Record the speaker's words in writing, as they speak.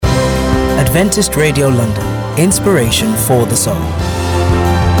Adventist Radio London, inspiration for the soul.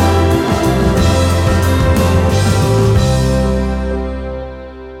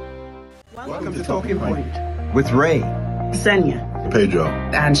 Welcome to Talking Point with Ray, Xenia, Pedro,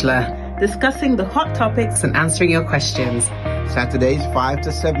 Angela, discussing the hot topics and answering your questions. Saturdays 5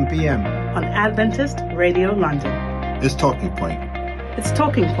 to 7 p.m. on Adventist Radio London. It's Talking Point. It's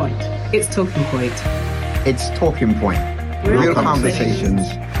Talking Point. It's Talking Point. It's Talking Point. Real conversations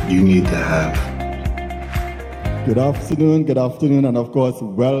you need to have. Good afternoon, and of course,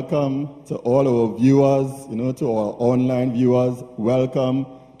 welcome to all our viewers, to our online viewers. Welcome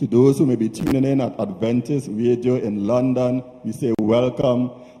to those who may be tuning in at Adventist Radio in London. We say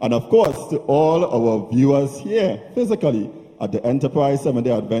welcome. And of course, to all our viewers here physically at the Enterprise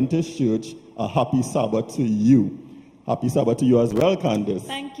Seventh-day Adventist Church, a happy Sabbath to you. Happy Sabbath to you as well, Candace.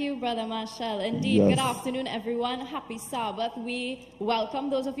 Thank you, Brother Marshall. Indeed, yes. Good afternoon, everyone. Happy Sabbath. We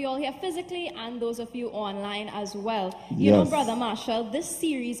welcome those of you all here physically and those of you online as well. You know, Brother Marshall, this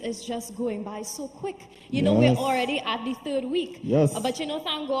series is just going by so quick. You know, we're already at the third week. Yes. But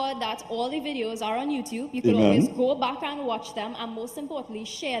thank God that all the videos are on YouTube. You can always go back and watch them, and most importantly,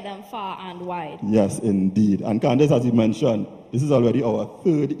 share them far and wide. Yes, indeed. And Candace, as you mentioned, this is already our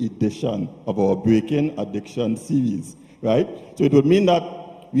third edition of our Breaking Addiction series, right? So it would mean that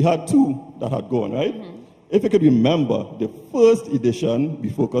we had two that had gone, right? Mm-hmm. If you could remember, the first edition, we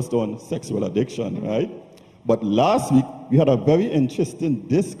focused on sexual addiction, right? But last week, we had a very interesting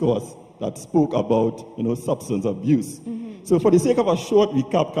discourse that spoke about, substance abuse. Mm-hmm. So for the sake of a short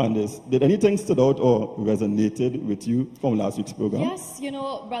recap, Candace, did anything stood out or resonated with you from last week's program? Yes,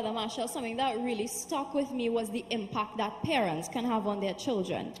 Brother Marshall, something that really stuck with me was the impact that parents can have on their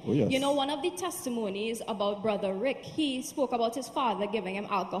children. Oh, yes. One of the testimonies about Brother Rick, he spoke about his father giving him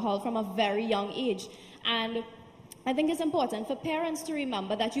alcohol from a very young age. And I think it's important for parents to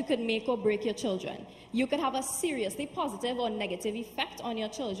remember that you could make or break your children. You could have a seriously positive or negative effect on your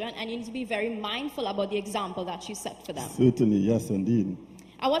children, and you need to be very mindful about the example that you set for them. Certainly, yes, indeed.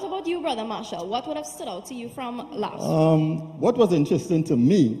 And what about you, Brother Marshall? What would have stood out to you from last? What was interesting to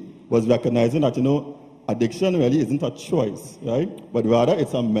me was recognizing that, addiction really isn't a choice, right? But rather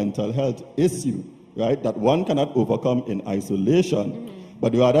it's a mental health issue, right? That one cannot overcome in isolation. Mm-hmm.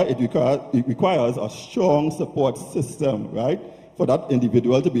 But rather, it requires a strong support system, right, for that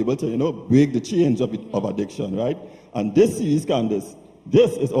individual to be able to, break the chains of addiction, right? And this series, Candace,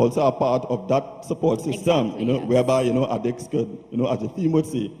 this is also a part of that support system, exactly, yes. Whereby, addicts could, as the theme would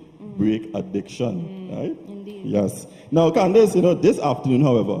say, break addiction, right? Indeed. Yes. Now, Candace, this afternoon,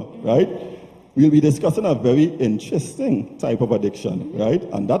 however, right, we'll be discussing a very interesting type of addiction, right?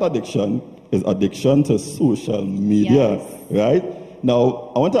 And that addiction is addiction to social media, right?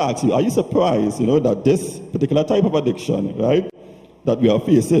 Now, I want to ask you, are you surprised, that this particular type of addiction, right, that we are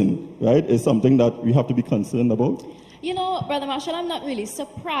facing, right, is something that we have to be concerned about? Brother Marshall, I'm not really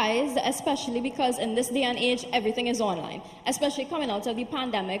surprised, especially because in this day and age, everything is online, especially coming out of the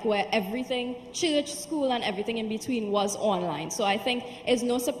pandemic where everything, church, school, and everything in between was online. So I think it's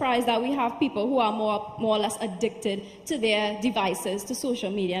no surprise that we have people who are more or less addicted to their devices, to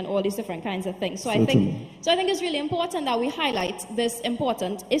social media, and all these different kinds of things. So I think it's really important that we highlight this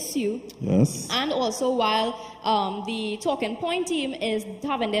important issue. Yes. And also, while the Talking Point team is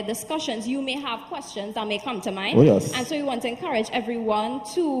having their discussions, you may have questions that may come to mind. Oh, yes. And so we want to encourage everyone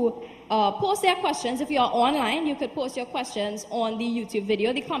to post their questions. If you are online, you could post your questions on the YouTube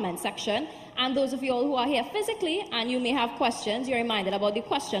video, the comment section. And those of you all who are here physically and you may have questions, you're reminded about the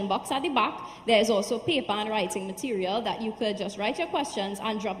question box at the back. There is also paper and writing material that you could just write your questions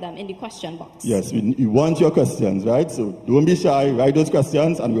and drop them in the question box. Yes, we want your questions, right? So don't be shy, write those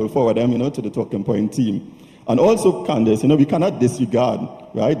questions and we'll forward them, to the Talking Point team. And also, Candace, we cannot disregard,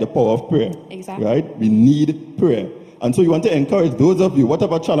 right, the power of prayer. Exactly. Right? We need prayer. And so you want to encourage those of you,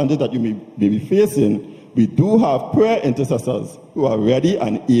 whatever challenges that you may be facing, we do have prayer intercessors who are ready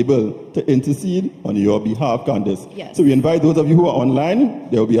and able to intercede on your behalf, Candace. Yes. So we invite those of you who are online,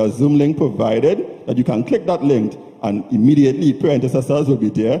 there will be a Zoom link provided that you can click that link and immediately prayer intercessors will be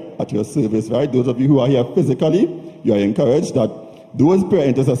there at your service, right? Those of you who are here physically, you are encouraged that those prayer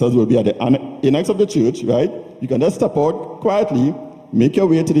intercessors will be at the annex of the church, right? You can just step out quietly, make your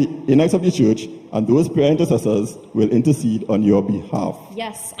way to the annex of the church, and those prayer intercessors will intercede on your behalf.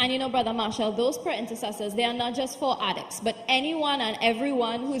 Yes, and Brother Marshall, those prayer intercessors, they are not just for addicts, but anyone and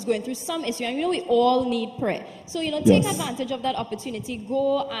everyone who is going through some issue. And we all need prayer. So, take advantage of that opportunity.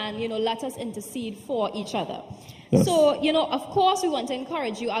 Go and, let us intercede for each other. Yes. So, of course, we want to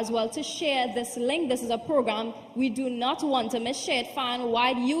encourage you as well to share this link. This is a program we do not want to miss. Share it far and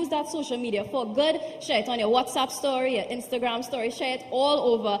wide. Use that social media for good. Share it on your WhatsApp story, your Instagram story. Share it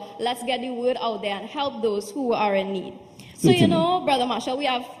all over. Let's get the word out there and help those who are in need. So, Brother Marshall, we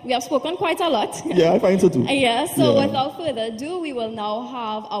have spoken quite a lot. Yeah, I find so too. Yeah, so without further ado, we will now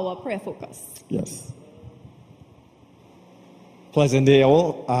have our prayer focus. Yes. Pleasant day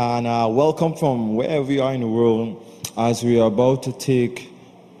all, and welcome from wherever you are in the world. As we are about to take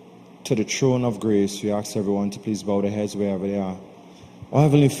to the throne of grace, we ask everyone to please bow their heads wherever they are. Our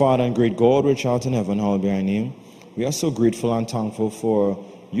Heavenly Father and great God, which art in heaven, hallowed be thy name. We are so grateful and thankful for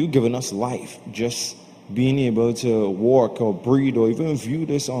you giving us life, just being able to walk or breathe or even view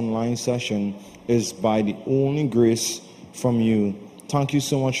this online session is by the only grace from you. Thank you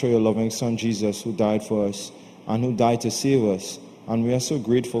so much for your loving Son, Jesus, who died for us and who died to save us. And we are so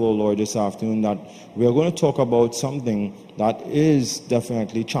grateful, O Lord, this afternoon that we are going to talk about something that is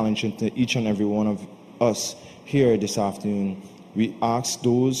definitely challenging to each and every one of us here this afternoon. We ask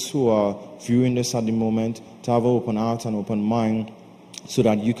those who are viewing this at the moment to have an open heart and open mind so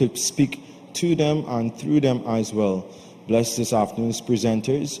that you could speak to them and through them as well. Bless this afternoon's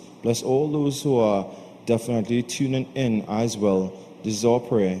presenters. Bless all those who are definitely tuning in as well. This is our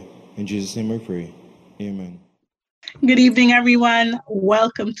prayer. In Jesus' name we pray. Amen. Good evening, everyone.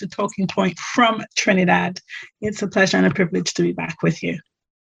 Welcome to Talking Point from Trinidad. It's a pleasure and a privilege to be back with you.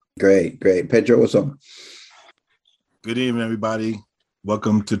 Great. Pedro, what's up? Good evening, everybody.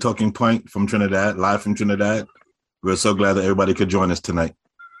 Welcome to Talking Point from Trinidad, live from Trinidad. We're so glad that everybody could join us tonight.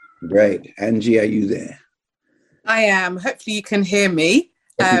 Great. Angie, are you there? I am. Hopefully you can hear me.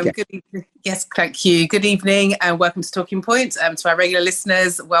 Good evening. Yes, thank you. Good evening and welcome to Talking Point. To our regular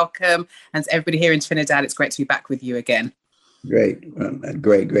listeners, welcome. And to everybody here in Trinidad, it's great to be back with you again. Great.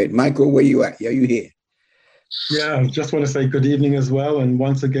 Great. Michael, where you at? Are you here? Yeah, I just want to say good evening as well. And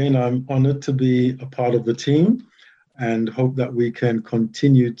once again, I'm honored to be a part of the team and hope that we can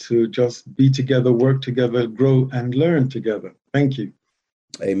continue to just be together, work together, grow and learn together. Thank you.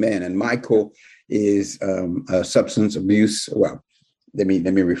 Amen. And Michael is a substance abuse. Well, let me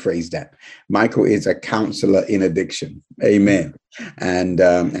rephrase that. Michael is a counselor in addiction. Amen. And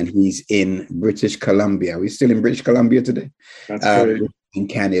he's in British Columbia. We're still in British Columbia today. That's great. In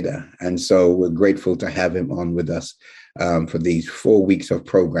Canada. And so we're grateful to have him on with us for these 4 weeks of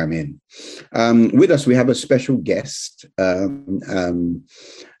programming. With us, we have a special guest.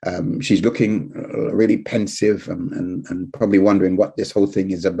 She's looking really pensive and probably wondering what this whole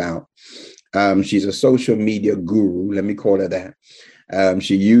thing is about. She's a social media guru. Let me call her that.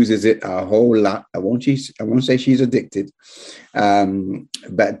 She uses it a whole lot. I won't say she's addicted.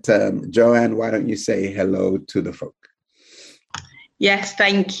 But Joanne, why don't you say hello to the folk? Yes,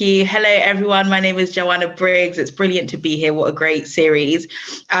 thank you. Hello, everyone. My name is Joanna Briggs. It's brilliant to be here. What a great series.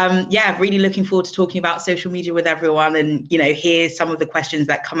 Really looking forward to talking about social media with everyone and, hear some of the questions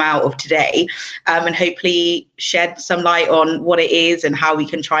that come out of today and hopefully shed some light on what it is and how we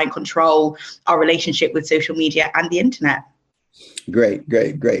can try and control our relationship with social media and the internet. Great.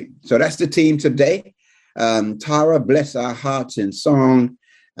 So that's the team today. Tara, bless our hearts in song.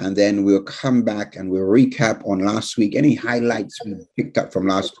 And then we'll come back and we'll recap on last week, any highlights we picked up from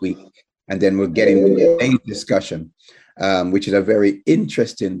last week. And then we'll get into today's discussion, which is a very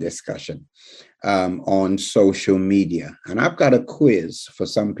interesting discussion on social media. And I've got a quiz for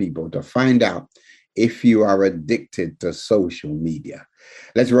some people to find out if you are addicted to social media.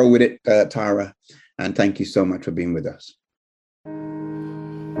 Let's roll with it, Tara. And thank you so much for being with us.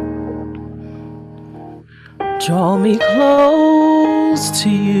 Draw me close to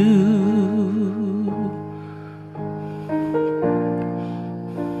you.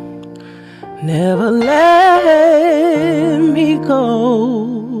 Never let me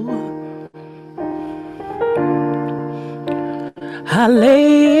go. I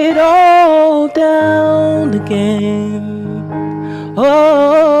lay it all down again.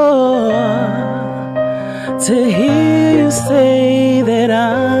 Oh, to hear you say that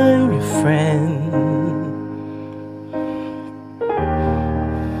I'm your friend.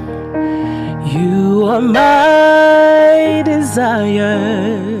 You are my desire.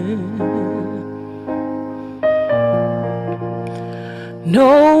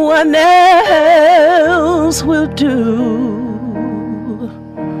 No one else will do.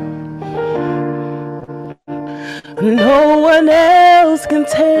 No one else can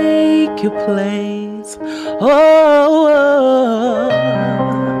take your place. Oh,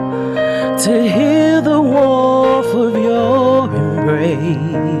 to hear the warmth of your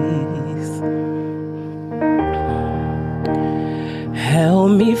embrace.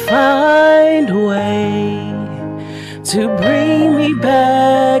 Help me find a way to bring me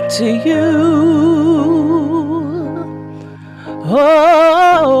back to you.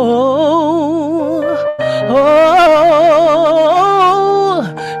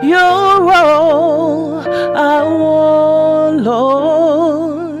 You're all I want,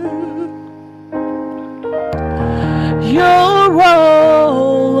 Lord. You're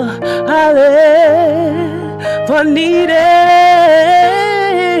all I ever needed.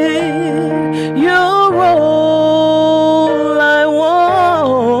 You're all I want.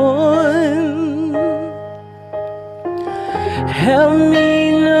 Help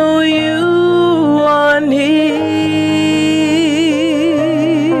me know you are near.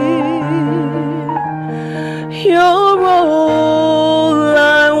 You're all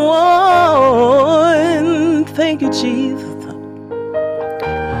I want. Thank you, Jesus.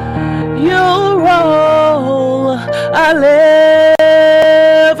 You're all I'll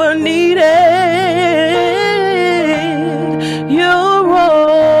ever needed. You're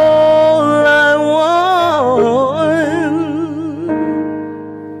all I want.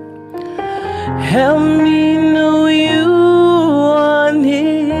 Help me know you are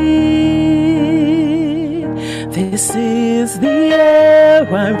near. This is the air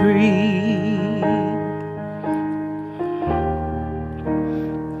I breathe.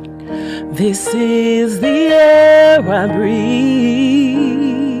 This is the air I breathe.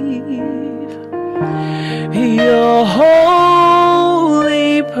 Your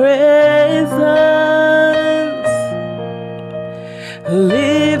holy presence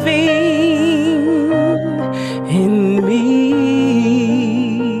living in me.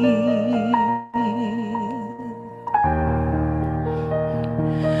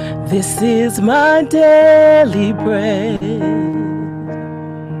 This is my daily bread.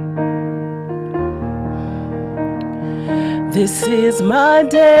 This is my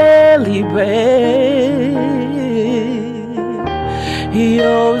daily bread.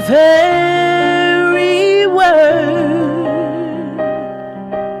 Your very word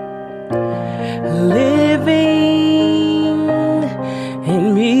living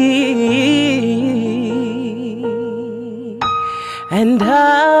in me. And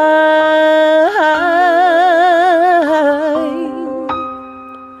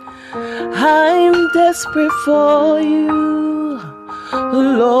I'm desperate for you,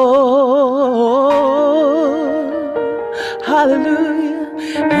 Lord, hallelujah.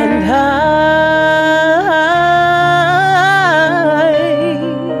 And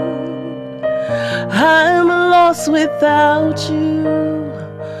I'm lost without you,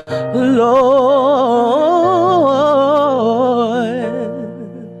 Lord.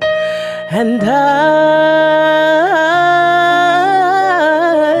 And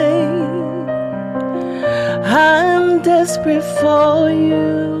I'm desperate for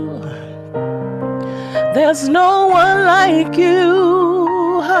you. There's no one like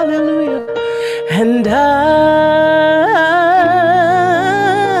you, hallelujah. And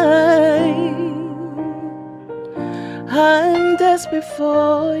I'm desperate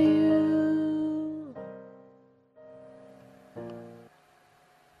for you.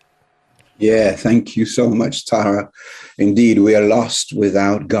 Yeah, thank you so much, Tara. Indeed, we are lost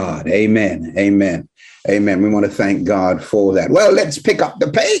without God. Amen. Amen. Amen. We want to thank God for that. Well, let's pick up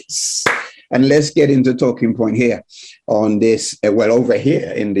the pace and let's get into talking point here on this. Well, over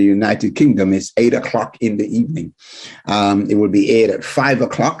here in the United Kingdom, it's 8 o'clock in the evening. It will be aired at 5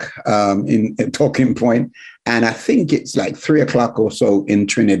 o'clock in talking point. And I think it's like 3 o'clock or so in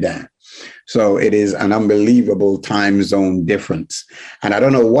Trinidad. So it is an unbelievable time zone difference. And I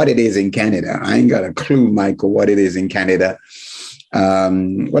don't know what it is in Canada. I ain't got a clue, Michael, what it is in Canada.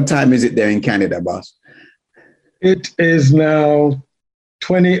 What time is it there in Canada, boss? It is now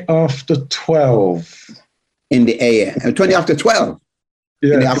 20 after 12. In the AM. 20 after 12?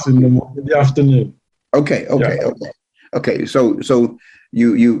 Yes, in the afternoon. Okay. Okay. So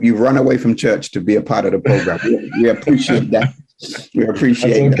you run away from church to be a part of the program. We appreciate that. We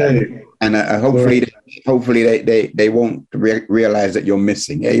appreciate that. And hopefully they won't realize that you're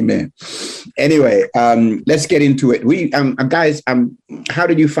missing. Amen. Anyway, let's get into it. Guys, how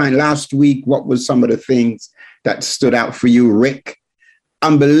did you find last week? What was some of the things that stood out for you, Rick?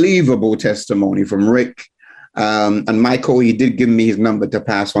 Unbelievable testimony from Rick. And Michael, he did give me his number to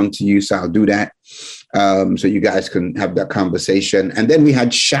pass on to you, so I'll do that so you guys can have that conversation. And then we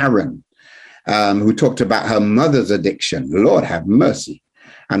had Sharon, who talked about her mother's addiction. Lord have mercy.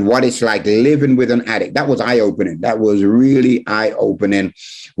 And what it's like living with an addict. That was eye-opening. That was really eye-opening.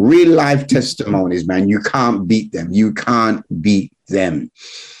 Real life testimonies, man. You can't beat them. You can't beat them.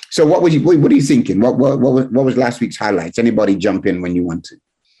 So what are you thinking? What was last week's highlights? Anybody jump in when you want to?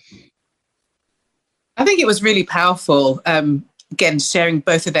 I think it was really powerful. Again, hearing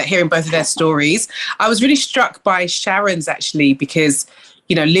both of their stories. I was really struck by Sharon's actually, because,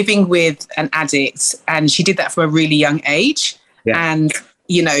 you know, living with an addict, and she did that from a really young age. Yeah. And,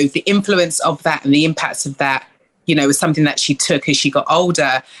 you know, the influence of that and the impacts of that, you know, was something that she took as she got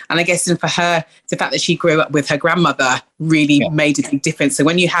older. And I guess for her, the fact that she grew up with her grandmother really made a big difference. So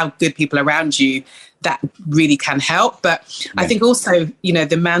when you have good people around you, that really can help. But I think also, you know,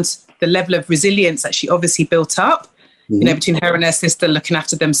 the level of resilience that she obviously built up, you know, between her and her sister looking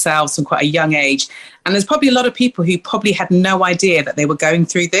after themselves from quite a young age. And there's probably a lot of people who probably had no idea that they were going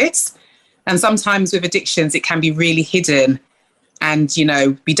through this. And sometimes with addictions, it can be really hidden. And, you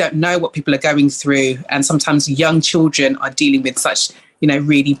know, we don't know what people are going through. And sometimes young children are dealing with such, you know,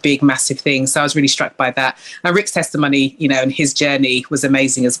 really big, massive things. So I was really struck by that. And Rick's testimony, you know, and his journey was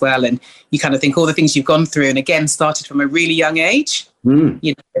amazing as well. And you kind of think all the things you've gone through, and again, started from a really young age. You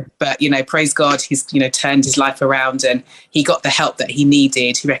know, but, you know, praise God, he's, you know, turned his life around and he got the help that he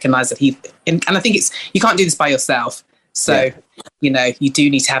needed. He recognized that and I think you can't do this by yourself. So, you know, you do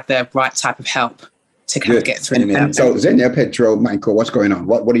need to have the right type of help to kind of get through that. So Xenia, Petro, Michael, what's going on?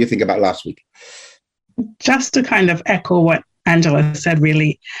 What do you think about last week? Just to kind of echo what Angela said,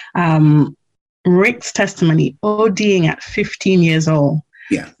 really, Rick's testimony, ODing at 15 years old.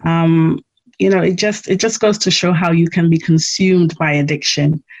 Yeah. You know, it just goes to show how you can be consumed by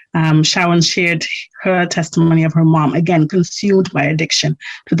addiction. Sharon shared her testimony of her mom, again, consumed by addiction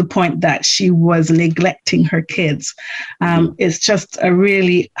to the point that she was neglecting her kids. It's just a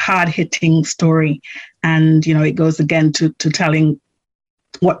really hard-hitting story. And, you know, it goes again to telling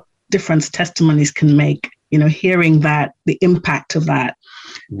what difference testimonies can make, you know, hearing that, the impact of that.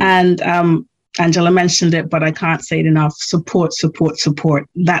 And Angela mentioned it, but I can't say it enough. Support.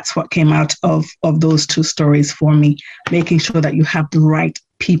 That's what came out of those two stories for me, making sure that you have the right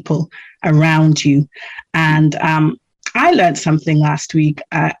people around you. And I learned something last week.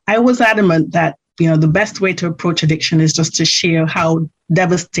 I was adamant that, you know, the best way to approach addiction is just to share how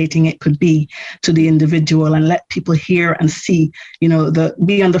devastating it could be to the individual and let people hear and see, you know,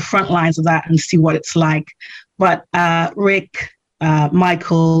 be on the front lines of that and see what it's like. But Rick,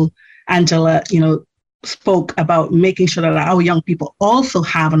 Michael, Angela, you know, spoke about making sure that our young people also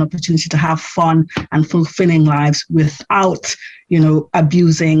have an opportunity to have fun and fulfilling lives without, you know,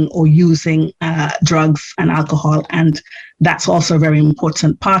 abusing or using drugs and alcohol. And that's also a very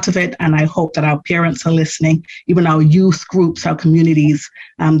important part of it. And I hope that our parents are listening, even our youth groups, our communities,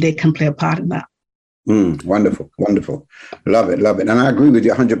 they can play a part in that. Wonderful. Love it. And I agree with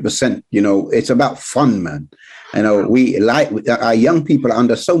you 100%. You know, it's about fun, man. You know, our young people are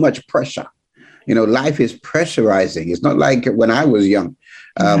under so much pressure. You know, life is pressurizing. It's not like when I was young.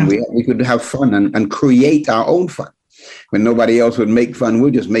 We could have fun and create our own fun. When nobody else would make fun, we'll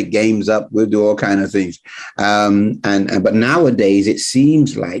just make games up. We'll do all kinds of things. But nowadays, it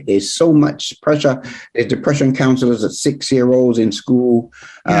seems like there's so much pressure. There's depression counselors at 6-year-olds in school.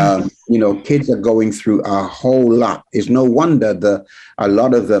 You know, kids are going through a whole lot. It's no wonder a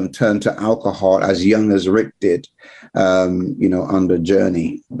lot of them turn to alcohol as young as Rick did, you know, on the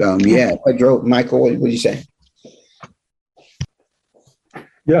journey. Pedro, Michael, what do you say?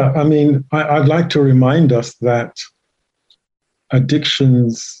 Yeah, I mean, I'd like to remind us that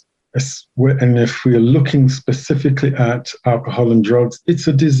addictions, and if we're looking specifically at alcohol and drugs, it's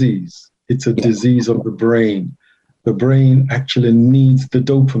a disease. It's a disease of the brain. The brain actually needs the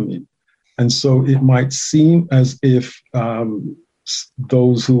dopamine. And so it might seem as if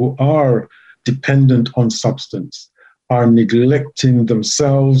those who are dependent on substance are neglecting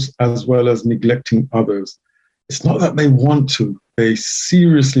themselves as well as neglecting others. It's not that they want to. They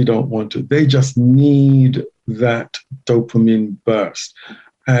seriously don't want to. They just need that dopamine burst.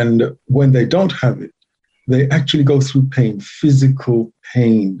 And when they don't have it, they actually go through pain, physical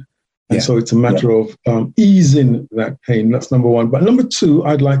pain. And so it's a matter of easing that pain. That's number one. But number two,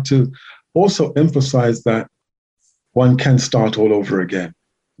 I'd like to also emphasize that one can start all over again.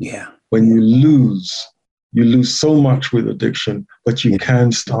 Yeah. When you lose so much with addiction, but you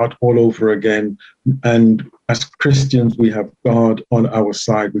can start all over again. And as Christians, we have God on our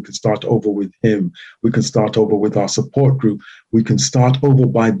side. We can start over with him. We can start over with our support group. We can start over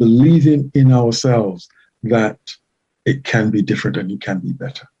by believing in ourselves that it can be different and it can be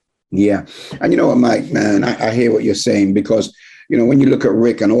better. Yeah. And you know what, Mike, man, I hear what you're saying, because, you know, when you look at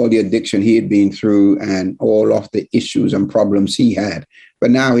Rick and all the addiction he had been through and all of the issues and problems he had,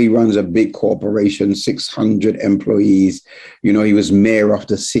 but now he runs a big corporation, 600 employees. You know, he was mayor of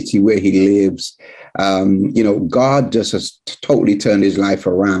the city where he lives. You know, God just has totally turned his life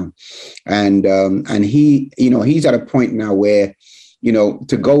around. And he, you know, he's at a point now where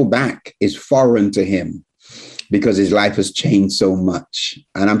to go back is foreign to him because his life has changed so much.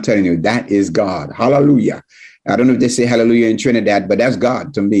 And I'm telling you, that is God. Hallelujah. I don't know if they say hallelujah in Trinidad, but that's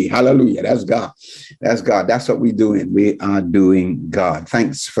God to me. Hallelujah. That's God. That's God. That's what we're doing. We are doing God.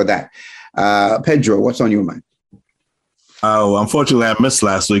 Thanks for that. Pedro, what's on your mind? Oh, unfortunately, I missed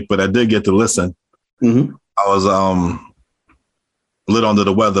last week, but I did get to listen. Mm-hmm. I was a little under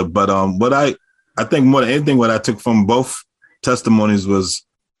the weather, but what I think more than anything, what I took from both testimonies was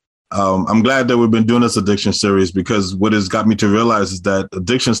I'm glad that we've been doing this addiction series, because what has got me to realize is that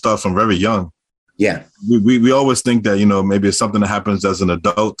addiction starts from very young. Yeah. We always think that, maybe it's something that happens as an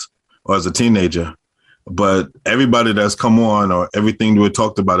adult or as a teenager, but everybody that's come on, or everything we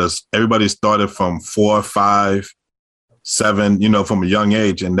talked about, is everybody started from 4, 5, 7, from a young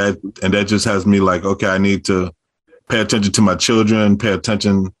age. And that just has me like, okay, I need to pay attention to my children, pay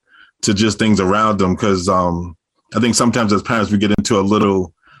attention to just things around them. Cause I think sometimes as parents, we get into a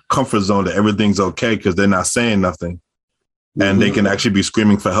little comfort zone that everything's okay because they're not saying nothing. Mm-hmm. And they can actually be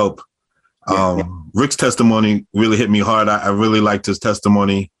screaming for help. Rick's testimony really hit me hard. I really liked his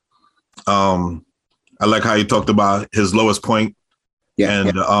testimony. I like how he talked about his lowest point.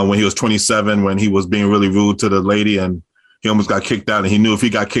 When he was 27, when he was being really rude to the lady and he almost got kicked out, and he knew if he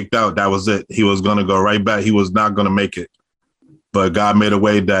got kicked out, that was it. He was going to go right back. He was not going to make it. But God made a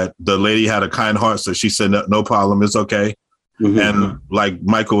way that the lady had a kind heart. So she said, no problem. It's okay. Mm-hmm. And like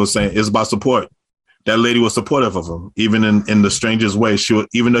Michael was saying, it's about support. That lady was supportive of him, even in the strangest way.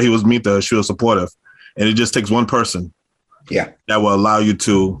 Even though he was mean to her, she was supportive. And it just takes one person that will allow you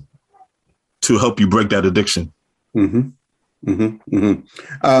to help you break that addiction. Mm-hmm. Mm-hmm.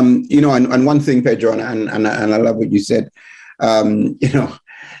 Mm-hmm. And one thing, Pedro, and I love what you said,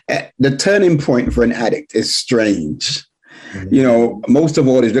 the turning point for an addict is strange. Mm-hmm. Most of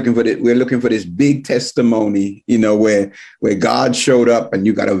all we're looking for this big testimony, where God showed up and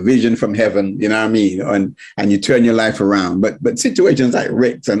you got a vision from heaven, you know what I mean? And you turn your life around. But situations like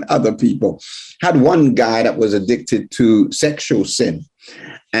Rick's and other people, had one guy that was addicted to sexual sin,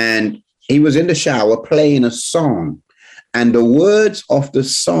 and he was in the shower playing a song, and the words of the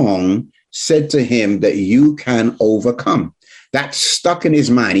song said to him that you can overcome. That stuck in his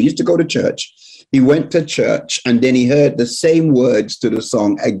mind. He used to go to church. He went to church and then he heard the same words to the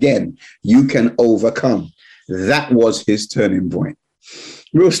song again. You can overcome. That was his turning point.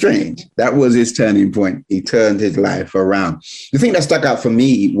 Real strange. That was his turning point. He turned his life around. The thing that stuck out for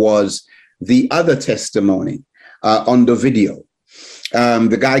me was the other testimony on the video.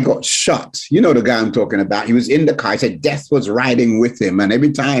 The guy got shot. You know the guy I'm talking about. He was in the car. He said death was riding with him. And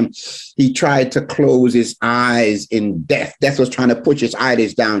every time he tried to close his eyes in death was trying to push his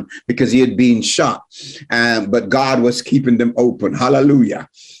eyelids down because he had been shot. But God was keeping them open. Hallelujah.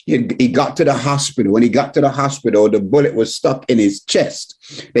 He got to the hospital. When he got to the hospital, the bullet was stuck in his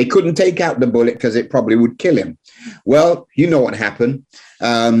chest. They couldn't take out the bullet because it probably would kill him. Well, you know what happened.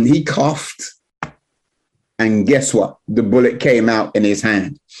 He coughed. And guess what? The bullet came out in his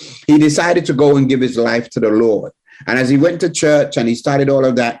hand. He decided to go and give his life to the Lord. And as he went to church and he started all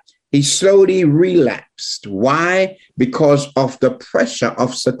of that, he slowly relapsed. Why? Because of the pressure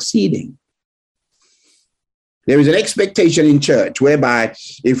of succeeding. There is an expectation in church whereby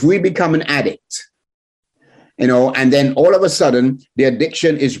if we become an addict, and then all of a sudden the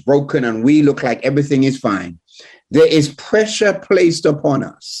addiction is broken and we look like everything is fine, there is pressure placed upon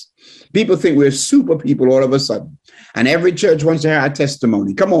us. People think we're super people all of a sudden. And every church wants to hear our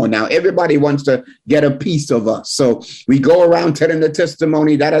testimony. Come on now. Everybody wants to get a piece of us. So we go around telling the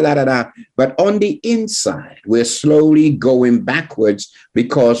testimony, da-da-da-da-da. But on the inside, we're slowly going backwards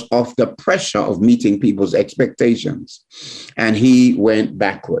because of the pressure of meeting people's expectations. And he went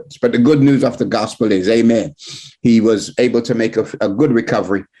backwards. But the good news of the gospel is, amen, he was able to make a good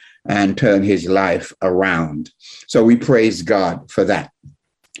recovery and turn his life around. So we praise God for that.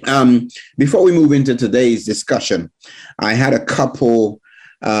 Before we move into today's discussion, I had a couple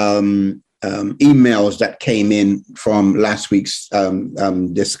emails that came in from last week's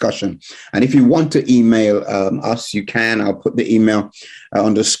discussion. And if you want to email us, you can. I'll put the email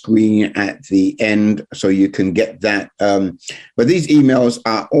on the screen at the end so you can get that. But these emails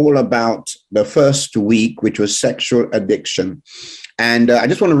are all about the first week, which was sexual addiction. And I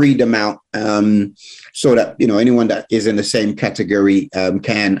just want to read them out so that, anyone that is in the same category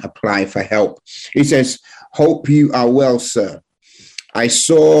can apply for help. He says, hope you are well, sir. I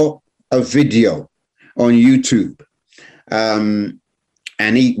saw a video on YouTube. And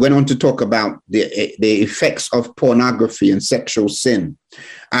he went on to talk about the effects of pornography and sexual sin.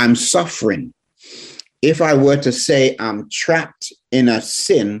 I'm suffering. If I were to say I'm trapped in a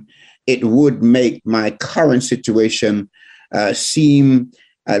sin, it would make my current situation seem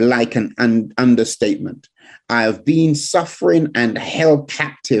like an understatement. I have been suffering and held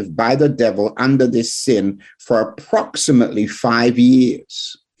captive by the devil under this sin for approximately 5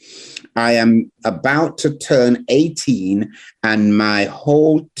 years. I am about to turn 18, and my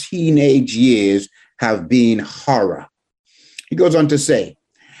whole teenage years have been horror. He goes on to say,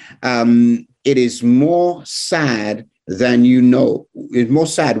 it is more sad than you know. It's more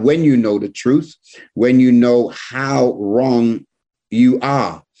sad when you know the truth, when you know how wrong you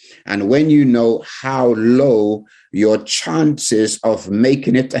are, and when you know how low your chances of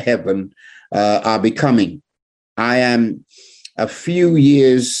making it to heaven are becoming. I am a few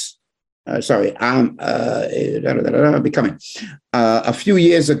years, becoming. A few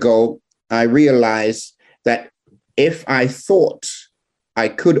years ago, I realized that if I thought I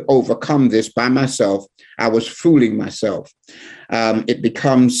could overcome this by myself, I was fooling myself. It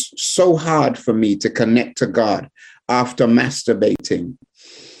becomes so hard for me to connect to God after masturbating.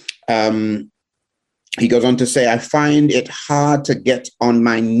 He goes on to say, I find it hard to get on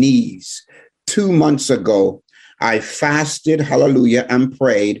my knees. 2 months ago, I fasted, hallelujah, and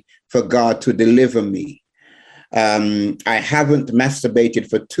prayed for God to deliver me. I haven't masturbated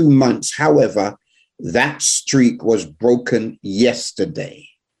for 2 months. However, that streak was broken yesterday.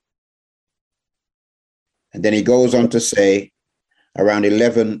 And then he goes on to say, around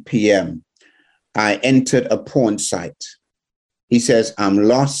 11 p.m., I entered a porn site. He says, I'm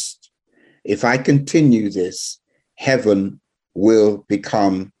lost. If I continue this, heaven will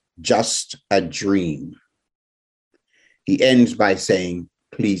become just a dream. He ends by saying,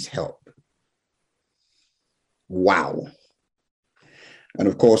 please help. Wow. And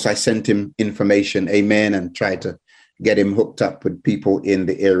of course, I sent him information, amen, and tried to get him hooked up with people in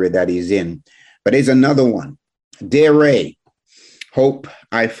the area that he's in. But there's another one. Dear Ray, hope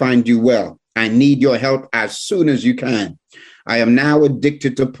I find you well. I need your help as soon as you can. I am now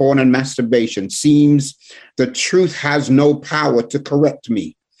addicted to porn and masturbation. Seems the truth has no power to correct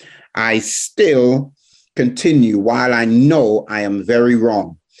me. I still continue while I know I am very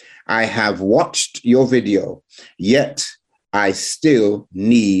wrong. I have watched your video, yet I still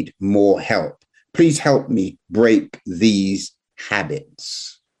need more help. Please help me break these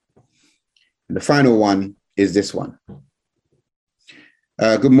habits. And the final one is this one.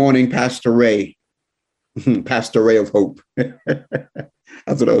 Good morning, Pastor Ray. Pastor Ray of Hope. I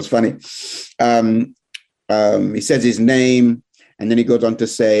thought that was funny. He says his name, and then he goes on to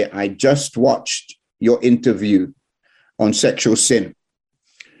say, I just watched your interview on sexual sin.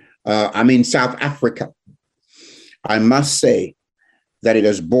 I'm in South Africa. I must say that it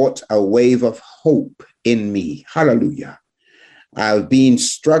has brought a wave of hope in me. Hallelujah. I've been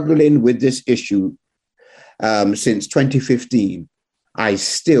struggling with this issue since 2015. I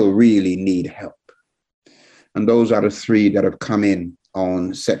still really need help. And those are the 3 that have come in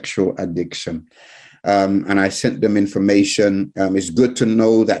on sexual addiction. And I sent them information. It's good to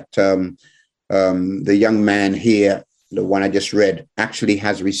know that the young man here, the one I just read, actually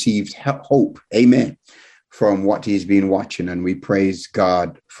has received hope, amen, from what he's been watching. And we praise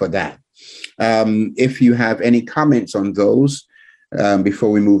God for that. If you have any comments on those,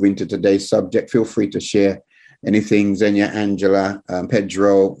 before we move into today's subject, feel free to share anything. Xenia, Angela,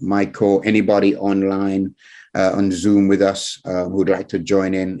 Pedro, Michael, anybody online on Zoom with us who'd like to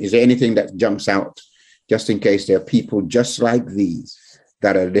join in. Is there anything that jumps out, just in case there are people just like these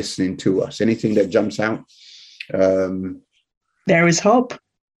that are listening to us? Anything that jumps out? There is hope.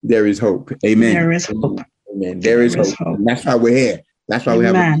 There is hope. Amen. There is hope. Amen. There is hope. And that's why we're here. That's why we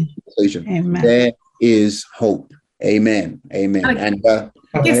have a conversation. Amen. There is hope. Amen. Amen. And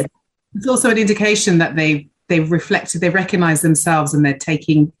it's also an indication that they've reflected, they recognize themselves, and they're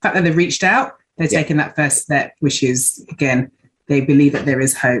taking the fact that they've reached out, they're taking that first step, which is, again, they believe that there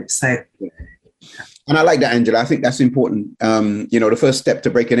is hope. So, and I like that, Angela. I think that's important. The first step to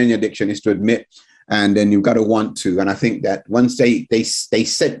breaking any addiction is to admit, and then you've got to want to. And I think that once they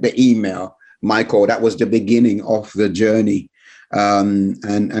sent the email, Michael, that was the beginning of the journey. And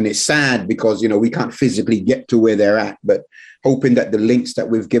it's sad because, we can't physically get to where they're at, but hoping that the links that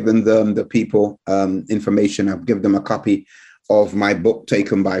we've given them, the people, information, I've given them a copy of my book,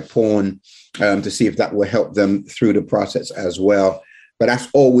 Taken by Porn, to see if that will help them through the process as well. But that's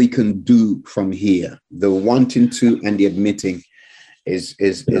all we can do from here. The wanting to and the admitting is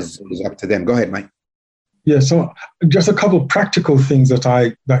up to them. Go ahead, Mike. Yeah, so just a couple of practical things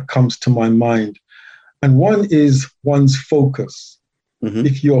that comes to my mind. And one is one's focus. Mm-hmm.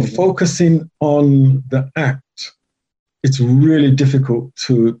 If you're focusing on the act, it's really difficult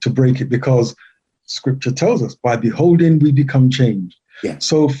to break it, because Scripture tells us, by beholding, we become changed. Yeah.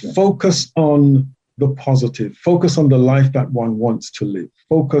 So focus on the positive. Focus on the life that one wants to live.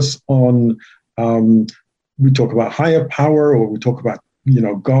 Focus on, we talk about higher power, or we talk about,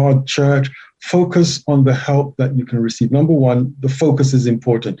 God, church. Focus on the help that you can receive. Number one, the focus is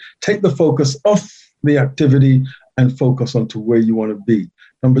important. Take the focus off the activity and focus on to where you want to be.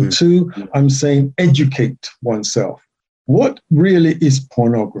 Number two, I'm saying educate oneself. What really is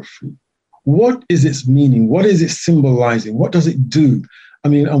pornography? What is its meaning? What is it symbolizing? What does it do? I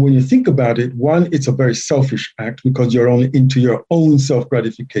mean, and when you think about it, one, it's a very selfish act because you're only into your own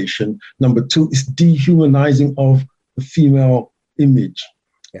self-gratification. Number two, it's dehumanizing of the female image.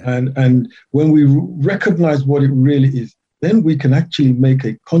 Yeah. And when we recognize what it really is, then we can actually make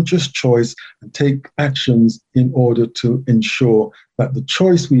a conscious choice and take actions in order to ensure that the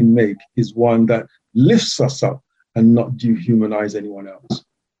choice we make is one that lifts us up and not dehumanize anyone else.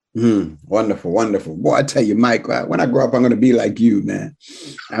 Wonderful, wonderful. Boy, I tell you, Mike, when I grow up, I'm going to be like you, man.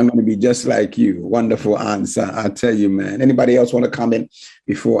 I'm going to be just like you. Wonderful answer. I tell you, man. Anybody else want to comment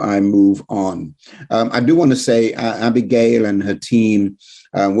before I move on? I do want to say Abigail and her team,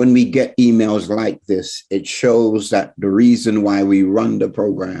 when we get emails like this, it shows that the reason why we run the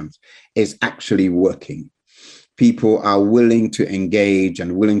programs is actually working. People are willing to engage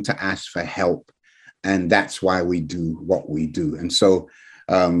and willing to ask for help. And that's why we do what we do. And so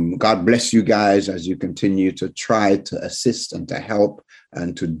God bless you guys as you continue to try to assist and to help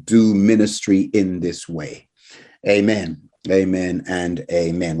and to do ministry in this way. Amen. Amen and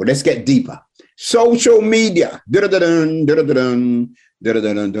amen. Well, let's get deeper. Social media. I'm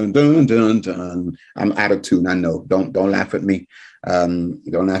out of tune. I know. Don't laugh at me.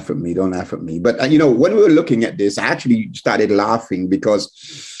 Don't laugh at me. Don't laugh at me. But, when we were looking at this, I actually started laughing because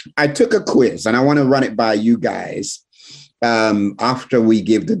I took a quiz and I want to run it by you guys. After we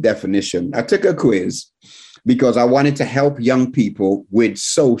give the definition, I took a quiz because I wanted to help young people with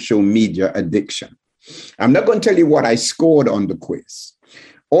social media addiction. I'm not going to tell you what I scored on the quiz.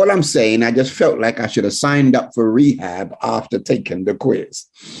 All I'm saying, I just felt like I should have signed up for rehab after taking the quiz.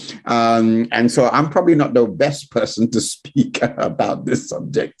 And so I'm probably not the best person to speak about this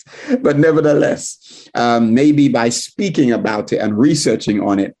subject. But nevertheless, maybe by speaking about it and researching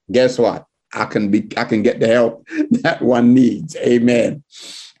on it, guess what? I can get the help that one needs. Amen.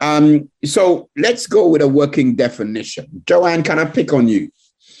 So let's go with a working definition. Joanne, can I pick on you?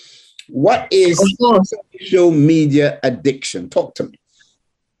 What is social media addiction? Talk to me.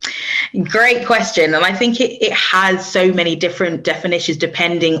 Great question. And I think it has so many different definitions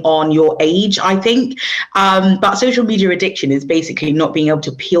depending on your age, I think. But social media addiction is basically not being able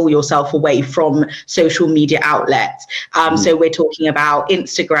to peel yourself away from social media outlets. So we're talking about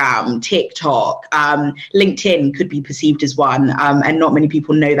Instagram, TikTok, LinkedIn could be perceived as one. And not many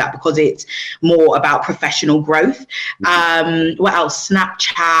people know that because it's more about professional growth. What else?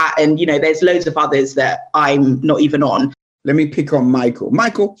 Snapchat. And, there's loads of others that I'm not even on. Let me pick on Michael.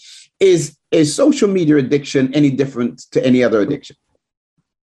 Michael, is social media addiction any different to any other addiction?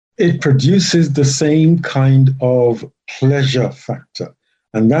 It produces the same kind of pleasure factor,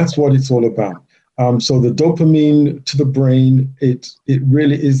 and that's what it's all about. So the dopamine to the brain, it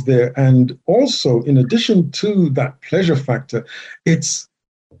really is there. And also, in addition to that pleasure factor, it's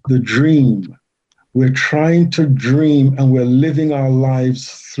the dream. We're trying to dream and we're living our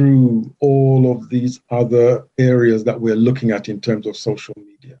lives through all of these other areas that we're looking at in terms of social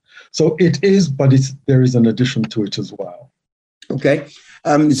media. So it is, but there is an addition to it as well. Okay.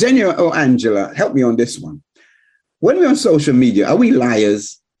 Xenia or Angela, help me on this one. When we're on social media, are we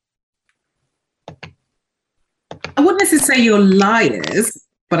liars? I wouldn't necessarily say you're liars,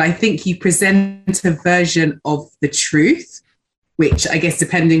 but I think you present a version of the truth, which I guess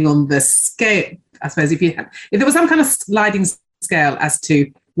depending on the scale, I suppose if there was some kind of sliding scale as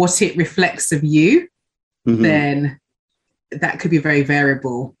to what it reflects of you, then that could be very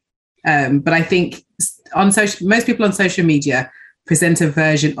variable. But I think most people on social media present a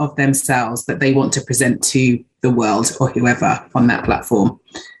version of themselves that they want to present to the world or whoever on that platform.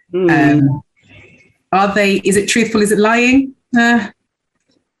 Is it truthful? Is it lying?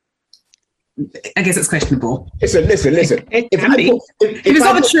 I guess it's questionable. Listen. If it's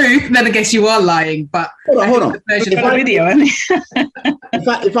not the truth, then I guess you are lying. But hold on.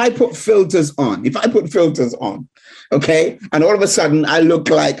 If I put filters on, okay, and all of a sudden I look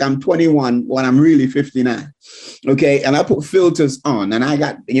like I'm 21 when I'm really 59, okay, and I put filters on, and I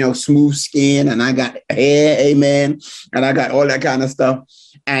got smooth skin, and I got hair, amen, and I got all that kind of stuff,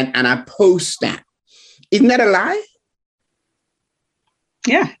 and I post that. Isn't that a lie?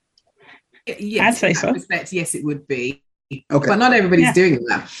 Yeah. Yes, I'd say so. Yes, it would be. Okay. But not everybody's doing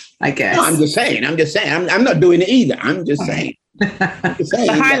that, I guess. No, I'm just saying. I'm not doing it either. I'm just saying. It's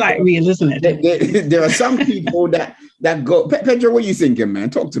a highlight reel, isn't it? There are some people that go. Pedro, what are you thinking, man?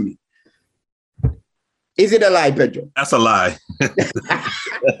 Talk to me. Is it a lie, Pedro? That's a lie.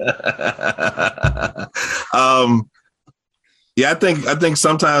 Yeah, I think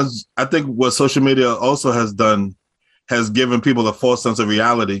sometimes what social media also has done has given people a false sense of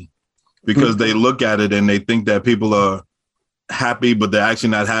reality, because they look at it and they think that people are happy, but they're actually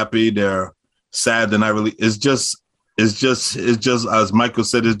not happy. They're sad. They're not really. It's just as Michael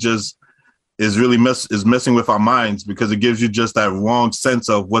said. It's really messing with our minds, because it gives you just that wrong sense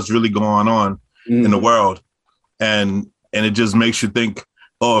of what's really going on in the world, and it just makes you think,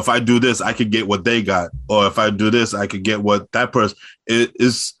 oh, if I do this, I could get what they got, or if I do this, I could get what that person.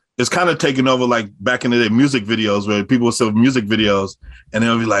 It's kind of taking over, like back in the day, music videos, where people sell music videos and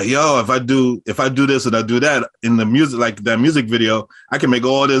they'll be like, yo, if I do this and I do that in the music, like that music video, I can make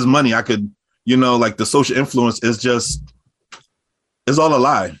all this money. I could, like the social influence it's all a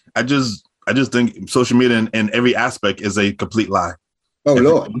lie. I just think social media in every aspect is a complete lie. Oh,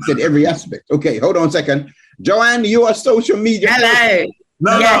 Lord, you said every aspect. Okay, hold on a second. Joanne, you are social media. Hello.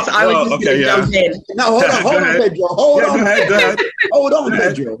 Yes, I was just going to jump in. No, hold on, Pedro. Hold on,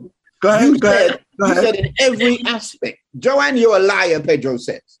 Pedro. Go ahead. You said in every aspect. Joanne, you're a liar, Pedro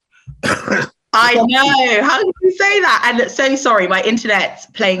says. I know. How did you say that? And so sorry, my internet's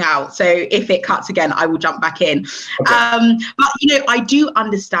playing out. So if it cuts again, I will jump back in. Okay. But, I do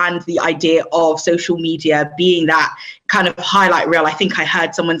understand the idea of social media being that kind of highlight reel. I think I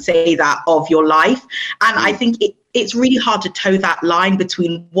heard someone say that of your life. And I think it's really hard to toe that line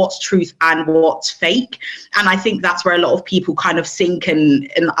between what's truth and what's fake. And I think that's where a lot of people kind of sink and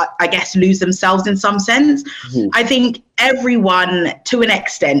I guess lose themselves in some sense. Mm-hmm. I think everyone, to an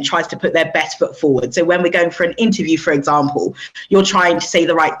extent, tries to put their best foot forward. So when we're going for an interview, for example, you're trying to say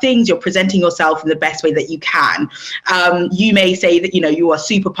the right things, you're presenting yourself in the best way that you can. You may say that, you are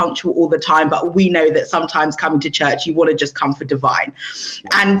super punctual all the time, but we know that sometimes coming to church, you want to just come for divine.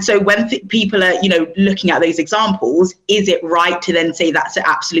 And so when people are, looking at those examples, is it right to then say that's an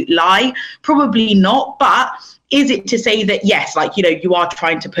absolute lie? Probably not, but is it to say that, yes, you are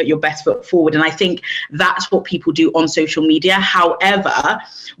trying to put your best foot forward? And I think that's what people do on social media. However,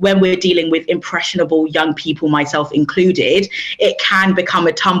 when we're dealing with impressionable young people, myself included, it can become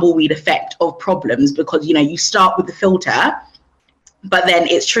a tumbleweed effect of problems, because, you start with the filter, but then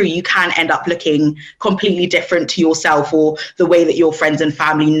it's true, you can end up looking completely different to yourself or the way that your friends and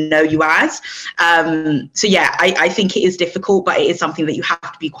family know you as. So yeah, I think it is difficult, but it is something that you have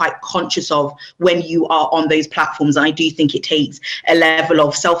to be quite conscious of when you are on those platforms. And I do think it takes a level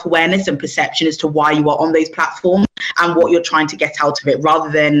of self-awareness and perception as to why you are on those platforms and what you're trying to get out of it, rather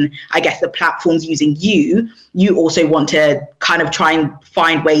than, I guess, the platforms using you. You also want to kind of try and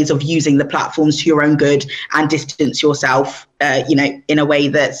find ways of using the platforms to your own good and distance yourself, in a way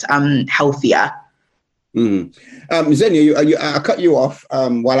that's healthier. Xenia, I cut you off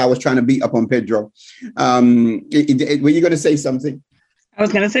while I was trying to beat up on Pedro. Were you going to say something? I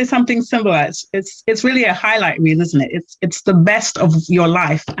was going to say something similar. It's really a highlight reel, isn't it? It's the best of your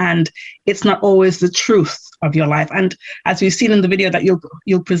life, and it's not always the truth of your life. And as we've seen in the video that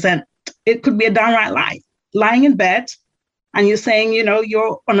you'll present, it could be a downright lie. Lying in bed, and you're saying,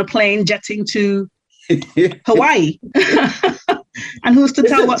 you're on a plane jetting to Hawaii. And who's to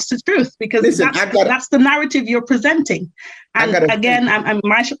tell what's the truth? Because that's the narrative you're presenting. And again,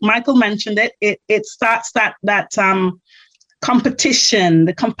 Michael mentioned it. It starts that competition,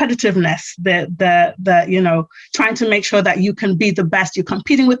 the competitiveness, the trying to make sure that you can be the best. You're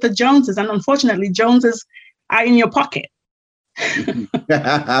competing with the Joneses, and unfortunately, Joneses are in your pocket.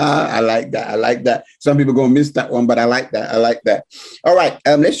 I like that. Some people gonna miss that one, but I like that. All right,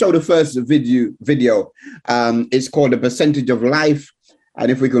 let's show the first video. It's called The Percentage of Life, and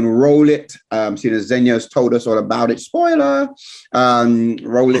if we can roll it, seeing as Xenia's told us all about it, spoiler,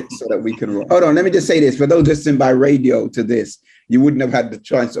 roll it so that we can roll. Hold on, let me just say this, for those listening by radio to this, you wouldn't have had the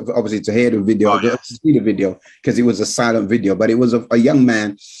chance of obviously to hear the video, to see the video, because it was a silent video, but it was a young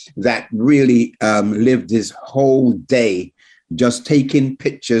man that really lived his whole day just taking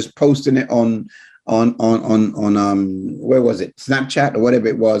pictures, posting it on where was it? Snapchat or whatever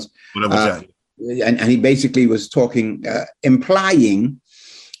it was. And he basically was talking, implying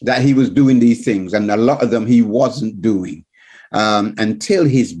that he was doing these things, and a lot of them he wasn't doing, until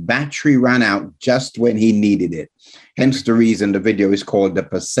his battery ran out just when he needed it. Hence the reason the video is called The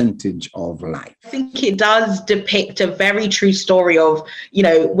Percentage of Life. I think it does depict a very true story of, you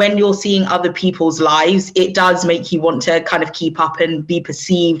know, when you're seeing other people's lives, it does make you want to kind of keep up and be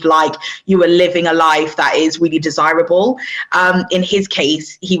perceived like you are living a life that is really desirable. In his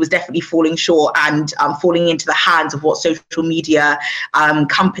case, he was definitely falling short and falling into the hands of what social media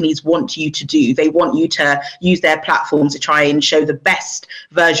companies want you to do. They want you to use their platform to try and show the best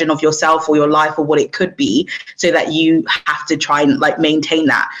version of yourself or your life or what it could be, so that you have to try and like maintain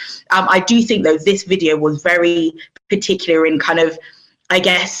that. I do think though this video was very particular in kind of, I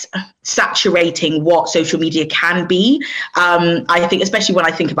guess, saturating what social media can be. I think, especially when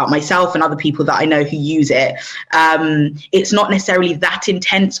I think about myself and other people that I know who use it, it's not necessarily that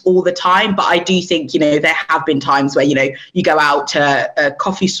intense all the time, but I do think, you know, there have been times where, you know, you go out to a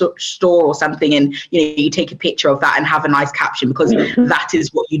coffee store or something and, you know, you take a picture of that and have a nice caption, because that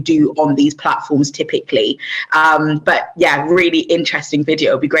is what you do on these platforms typically. But yeah, really interesting video.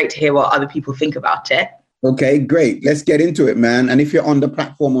 It'd be great to hear what other people think about it. Okay, great. Let's get into it, man. And if you're on the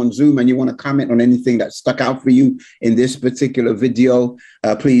platform on Zoom and you want to comment on anything that stuck out for you in this particular video,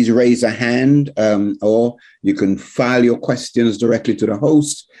 please raise a hand, or you can file your questions directly to the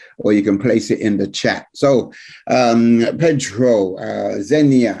host, or you can place it in the chat. So, Pedro,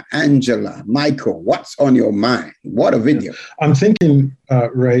 Xenia, Angela, Michael, what's on your mind? What a video. I'm thinking,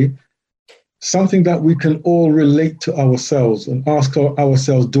 Ray, something that we can all relate to ourselves and ask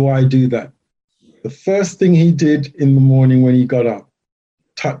ourselves, do I do that? The first thing he did in the morning when he got up,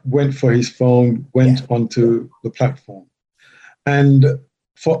 went for his phone, went onto the platform. And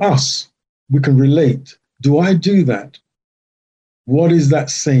for us, we can relate. Do I do that? What is that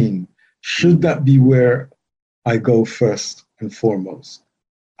saying? Should that be where I go first and foremost?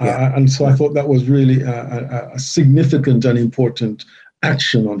 And so I thought that was really a significant and important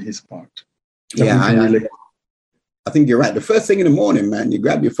action on his part. I think you're right. The first thing in the morning, man, you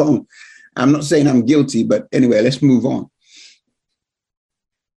grab your phone. I'm not saying I'm guilty, but anyway, let's move on.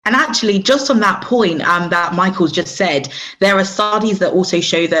 And actually, just on that point that Michael's just said, there are studies that also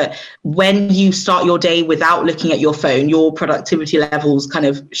show that when you start your day without looking at your phone, your productivity levels kind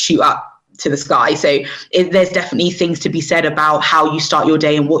of shoot up to the sky. So there's definitely things to be said about how you start your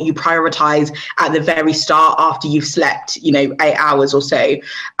day and what you prioritize at the very start after you've slept, 8 hours or so,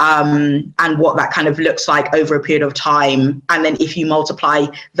 and what that kind of looks like over a period of time. And then if you multiply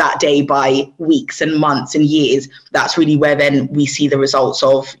that day by weeks and months and years, that's really where then we see the results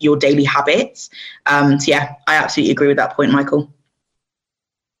of your daily habits. So yeah, I absolutely agree with that point, Michael.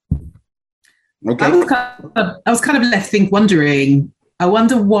 Okay. I was kind of left wondering, I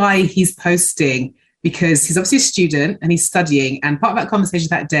wonder why he's posting, because he's obviously a student and he's studying, and part of that conversation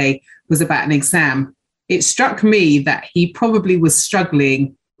that day was about an exam. It struck me that he probably was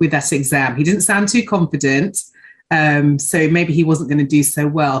struggling with that exam. He didn't sound too confident, so maybe he wasn't going to do so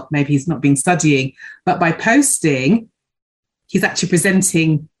well. Maybe he's not been studying. But by posting, he's actually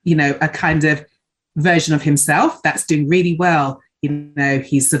presenting, a kind of version of himself that's doing really well.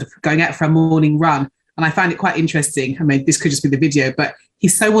 He's sort of going out for a morning run. And I found it quite interesting. I mean, this could just be the video, but he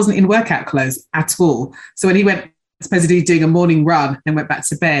so wasn't in workout clothes at all. So when he went supposedly doing a morning run and went back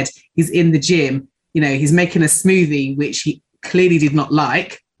to bed, he's in the gym, he's making a smoothie, which he clearly did not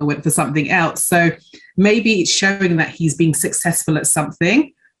like, and went for something else. So maybe it's showing that he's being successful at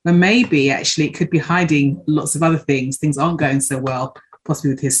something, but maybe actually it could be hiding lots of other things. Things aren't going so well,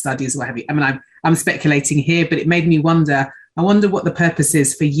 possibly with his studies or what have you. I mean, I'm speculating here, but it made me wonder, I wonder what the purpose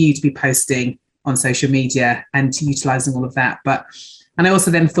is for you to be posting on social media and utilizing all of that. And I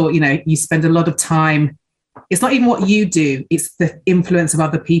also then thought, you spend a lot of time, it's not even what you do, it's the influence of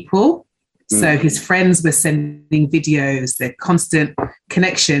other people. So his friends were sending videos, their constant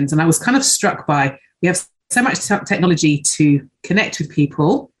connections. And I was kind of struck by, we have so much technology to connect with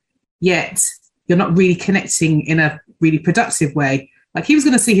people, yet you're not really connecting in a really productive way. Like, he was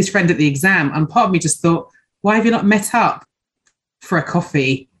going to see his friend at the exam, and part of me just thought, why have you not met up for a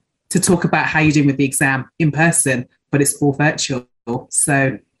coffee to talk about how you're doing with the exam in person, but it's all virtual?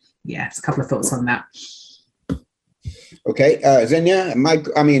 So yeah, it's a couple of thoughts on that. Okay, Xenia, Mike,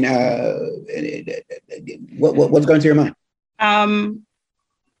 what's going through your mind?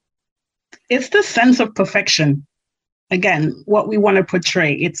 It's the sense of perfection. Again, what we want to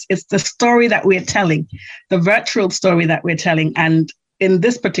portray. It's the story that we're telling, the virtual story that we're telling. And in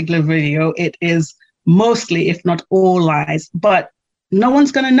this particular video, it is mostly, if not all, lies, but no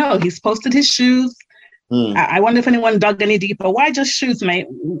one's going to know. He's posted his shoes. I wonder if anyone dug any deeper. Why just shoes, mate?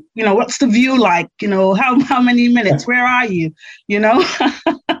 You know, what's the view like? You know, how many minutes? Where are you? You know,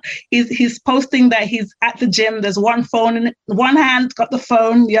 he's posting that he's at the gym. There's one phone in one hand, got the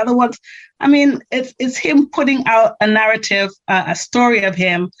phone, the other one's. I mean, it's him putting out a narrative, a story of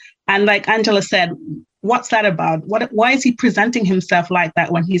him. And like Angela said, what's that about? Why is he presenting himself like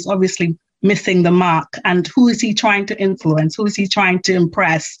that when he's obviously missing the mark? And who is he trying to influence? Who is he trying to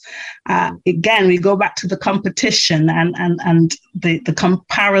impress? Again, we go back to the competition and the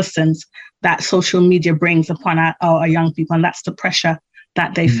comparisons that social media brings upon our young people. And that's the pressure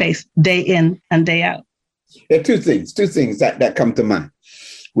that they face day in and day out. There are two things that come to mind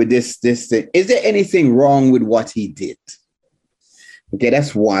with this thing. Is there anything wrong with what he did? Okay,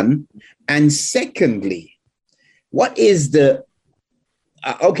 that's one. And secondly, what is the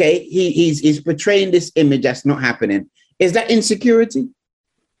okay, he's portraying this image that's not happening. Is that insecurity?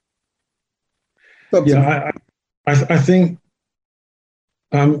 I think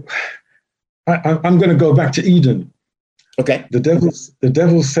I'm going to go back to Eden. Okay. The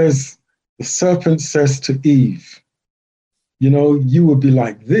devil says, the serpent says to Eve, you know, you will be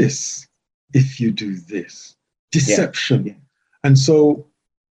like this if you do this. Deception. Yeah. And so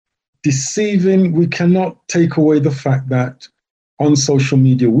deceiving, we cannot take away the fact that on social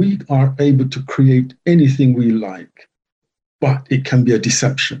media, we are able to create anything we like, but it can be a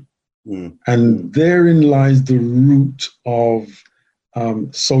deception. And therein lies the root of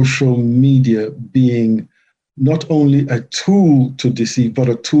social media being not only a tool to deceive, but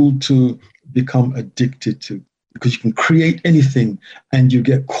a tool to become addicted to, because you can create anything and you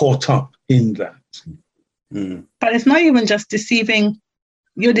get caught up in that. But it's not even just deceiving.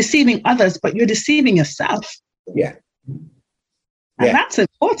 You're deceiving others, but you're deceiving yourself. Yeah. And that's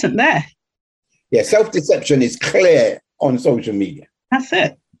important there. Yeah, self-deception is clear on social media. That's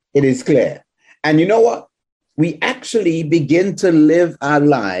it. It is clear. And you know what? We actually begin to live our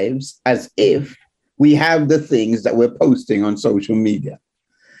lives as if we have the things that we're posting on social media.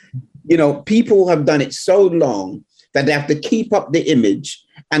 You know, people have done it so long that they have to keep up the image.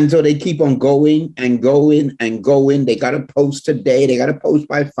 And so they keep on going and going and going. They got to post today. They got to post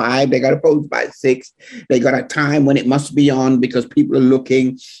by 5. They got to post by 6. They got a time when it must be on because people are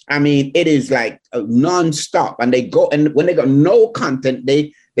looking. I mean, it is like nonstop. And they go, and when they got no content,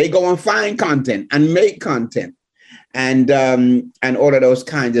 they go and find content and make content and all of those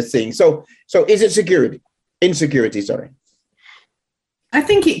kinds of things. So is it insecurity? Sorry. I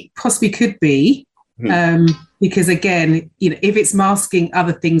think it possibly could be. Because again, you know, if it's masking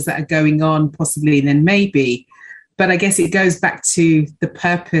other things that are going on, possibly, then maybe. But I guess it goes back to the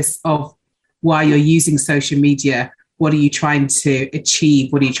purpose of why you're using social media. What are you trying to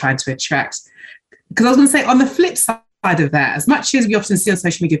achieve? What are you trying to attract? Because I was going to say, on the flip side of that, as much as we often see on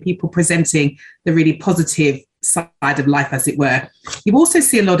social media people presenting the really positive side of life, as it were, you also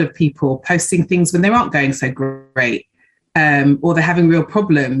see a lot of people posting things when they aren't going so great, or they're having real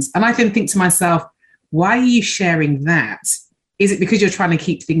problems. And I then think to myself, why are you sharing that? Is it because you're trying to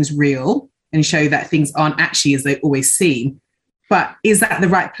keep things real and show that things aren't actually as they always seem? But is that the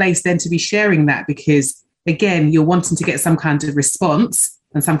right place then to be sharing that? Because again, you're wanting to get some kind of response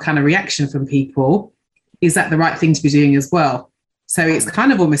and some kind of reaction from people. Is that the right thing to be doing as well? So it's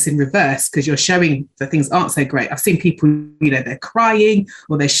kind of almost in reverse, because you're showing that things aren't so great. I've seen people, you know, they're crying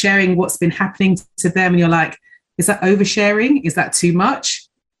or they're sharing what's been happening to them. And you're like, is that oversharing? Is that too much?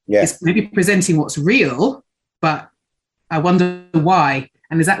 Yeah. It's maybe presenting what's real, but I wonder why.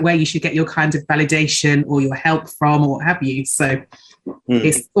 And is that where you should get your kind of validation or your help from, or what have you? So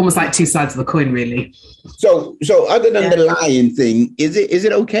it's almost like two sides of the coin, really. So other than the lying thing, is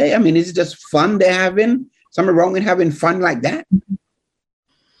it okay? I mean, is it just fun they're having? Something wrong with having fun like that?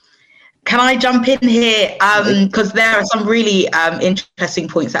 Can I jump in here? Because there are some really interesting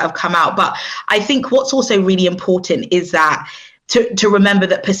points that have come out. But I think what's also really important is that to remember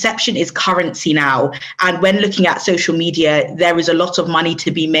that perception is currency now. And when looking at social media, there is a lot of money to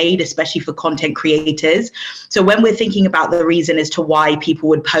be made, especially for content creators. So when we're thinking about the reason as to why people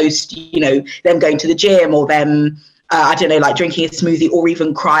would post, you know, them going to the gym or them, I don't know, like drinking a smoothie or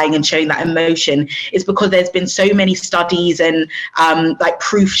even crying and showing that emotion, is because there's been so many studies and like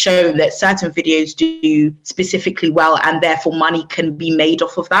proof shown that certain videos do specifically well, and therefore money can be made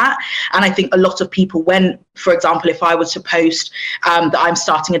off of that. And I think a lot of people, when, for example, if I was to post that I'm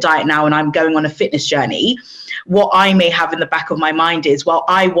starting a diet now and I'm going on a fitness journey, what I may have in the back of my mind is, well,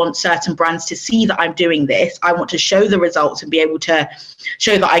 I want certain brands to see that I'm doing this. I want to show the results and be able to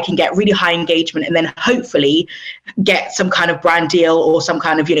show that I can get really high engagement, and then hopefully get some kind of brand deal or some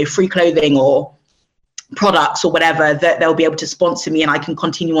kind of, you know, free clothing or products or whatever, that they'll be able to sponsor me and I can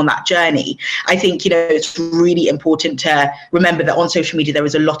continue on that journey. I think, it's really important to remember that on social media, there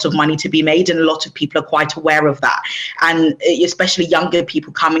is a lot of money to be made and a lot of people are quite aware of that. And especially younger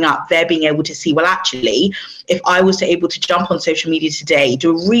people coming up, they're being able to see, well, actually, if I was able to jump on social media today,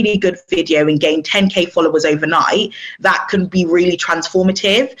 do a really good video and gain 10K followers overnight, that can be really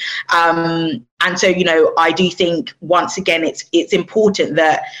transformative. And so, I do think, once again, it's important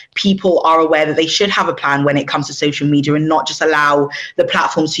that people are aware that they should have a plan when it comes to social media and not just allow the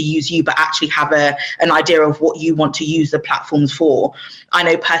platforms to use you, but actually have an idea of what you want to use the platforms for. I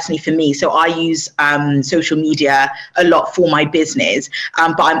know personally for me, so I use social media a lot for my business,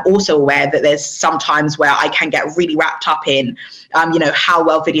 but I'm also aware that there's some times where I can get really wrapped up in, how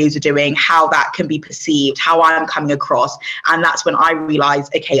well videos are doing, how that can be perceived, how I'm coming across. And that's when I realize,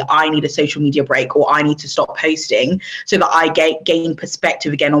 okay, I need a social media break, or I need to stop posting so that I gain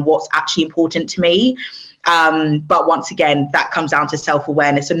perspective again on what's actually important to me. But once again, that comes down to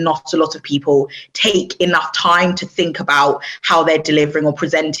self-awareness, and not a lot of people take enough time to think about how they're delivering or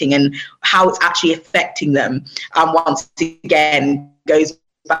presenting and how it's actually affecting them. Once again, goes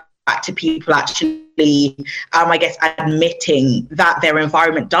back to people actually, I guess, admitting that their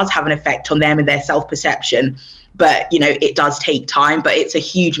environment does have an effect on them and their self-perception. But, it does take time, but it's a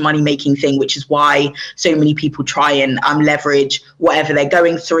huge money-making thing, which is why so many people try and leverage whatever they're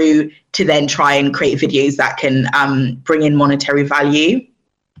going through to then try and create videos that can bring in monetary value.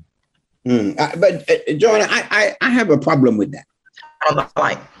 But Joanna, I have a problem with that.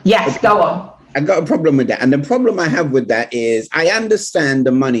 Yes, go on. I got a problem with that. And the problem I have with that is I understand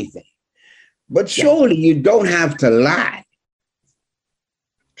the money thing, but surely you don't have to lie.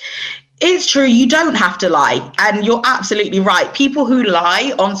 It's true, you don't have to lie, and you're absolutely right. People who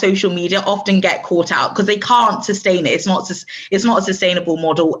lie on social media often get caught out because they can't sustain it. It's not a sustainable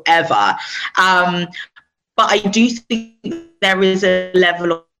model ever. But I do think there is a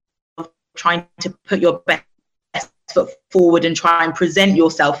level of trying to put your best foot forward and try and present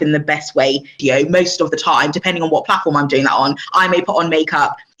yourself in the best way. Most of the time, depending on what platform I'm doing that on, I may put on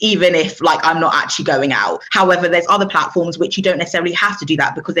makeup even if I'm not actually going out. However, there's other platforms which you don't necessarily have to do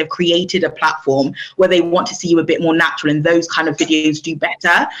that because they've created a platform where they want to see you a bit more natural, and those kind of videos do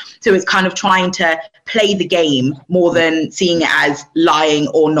better. So it's kind of trying to play the game more than seeing it as lying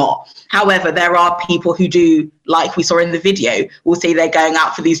or not. However, there are people who do, like we saw in the video, will say they're going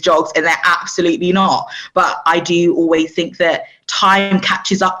out for these jogs and they're absolutely not. But I do always think that time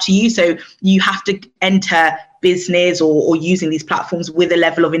catches up to you. So you have to enter business or using these platforms with a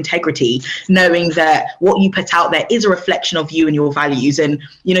level of integrity, knowing that what you put out there is a reflection of you and your values. And,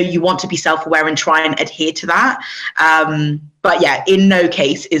 you want to be self-aware and try and adhere to that. But yeah, in no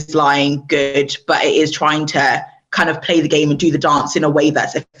case is lying good, but it is trying to kind of play the game and do the dance in a way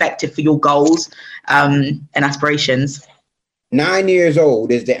that's effective for your goals and aspirations. 9 years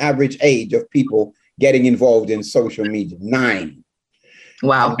old is the average age of people getting involved in social media. 9.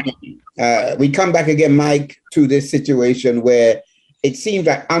 Wow. We come back again, Mike, to this situation where it seems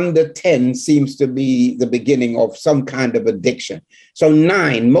like under 10 seems to be the beginning of some kind of addiction. So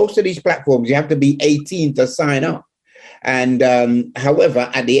 9, most of these platforms, you have to be 18 to sign up. And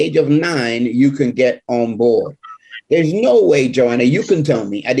however, at the age of 9, you can get on board. There's no way, Joanna, you can tell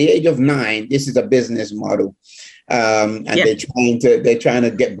me at the age of 9, this is a business model. And they're trying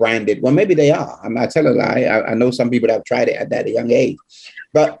to get branded. Well, maybe they are. I tell a lie. I know some people that have tried it at that young age.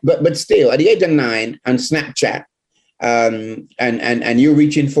 But still, at the age of 9 on Snapchat, and you're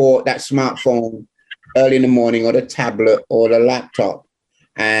reaching for that smartphone early in the morning, or the tablet or the laptop,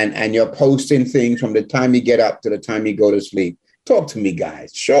 and you're posting things from the time you get up to the time you go to sleep. Talk to me,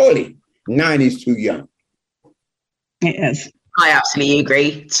 guys. Surely 9 is too young. It is. I absolutely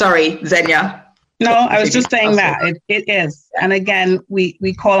agree. Sorry, Xenia. No, I was just saying that it is. And again,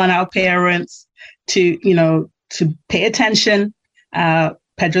 we call on our parents to pay attention.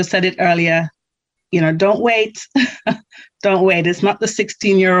 Pedro said it earlier, don't wait. Don't wait. It's not the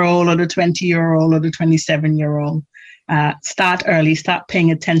 16-year-old or the 20-year-old or the 27-year-old. Start early, start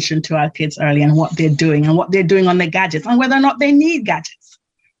paying attention to our kids early and what they're doing on their gadgets and whether or not they need gadgets.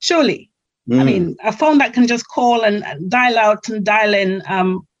 Surely. I mean, a phone that can just call and dial out and dial in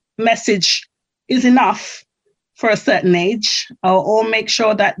message is enough for a certain age, or make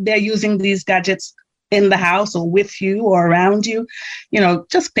sure that they're using these gadgets in the house or with you or around you.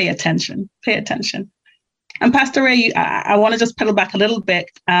 Just pay attention. And Pastor Ray, I want to just pedal back a little bit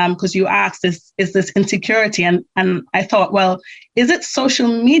because you asked, is this insecurity? And I thought, well, is it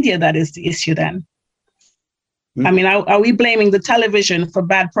social media that is the issue then? I mean, are we blaming the television for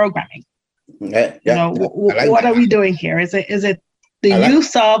bad programming? What are we doing here? Is it the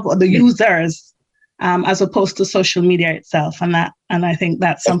use of or the users as opposed to social media itself. And I think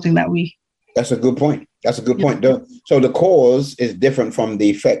that's something that That's a good point. That's a good point. So the cause is different from the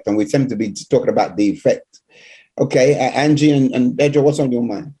effect, and we seem to be talking about the effect. Okay, Angie and Pedro, what's on your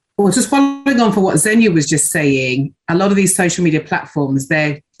mind? Well, just following on for what Xenia was just saying, a lot of these social media platforms,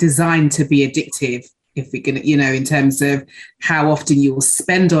 they're designed to be addictive, if we're going to, in terms of how often you will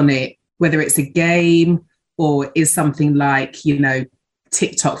spend on it, whether it's a game or is something like,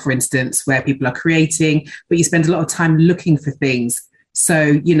 TikTok, for instance, where people are creating, but you spend a lot of time looking for things.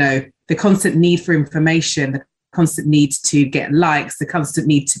 So, the constant need for information, the constant need to get likes, the constant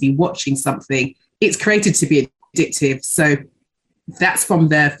need to be watching something, it's created to be addictive. So that's from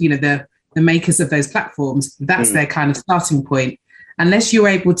the makers of those platforms. That's their kind of starting point. Unless you're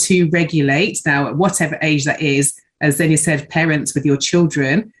able to regulate, now at whatever age that is, as Xenia said, parents with your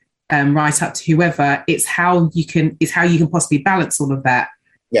children, right up to whoever, it's how you can possibly balance all of that.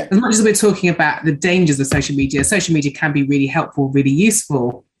 Yeah. As much as we're talking about the dangers of social media can be really helpful, really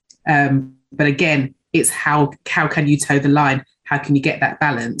useful. But again, it's how can you toe the line? How can you get that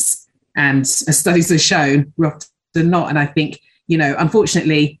balance? And as studies have shown, we're often not. And I think,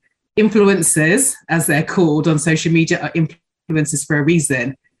 unfortunately, influencers, as they're called on social media, are influencers for a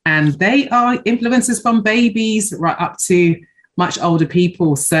reason. And they are influencers from babies right up to much older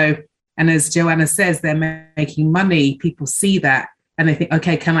people. So, and as Joanna says, they're making money. People see that and they think,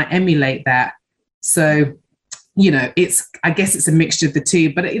 okay, can I emulate that? So, I guess it's a mixture of the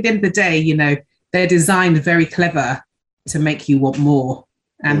two. But at the end of the day, they're designed very clever to make you want more.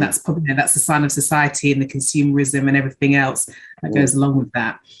 And that's probably, that's a sign of society and the consumerism and everything else that goes along with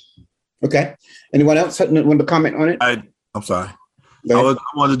that. Okay. Anyone else want to comment on it? I'm sorry. I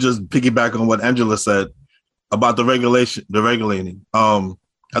want to just piggyback on what Angela said about the regulating.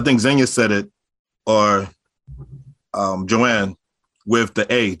 I think Xenia said it, or Joanne, with the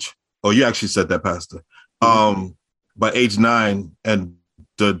age. Or you actually said that, Pastor. By age 9, and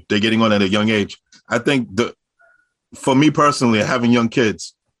they're getting on at a young age. I think for me personally, having young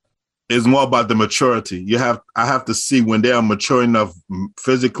kids is more about the maturity. I have to see when they are mature enough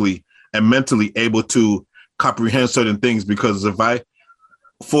physically and mentally able to comprehend certain things. Because if I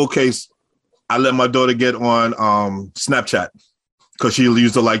let my daughter get on Snapchat because she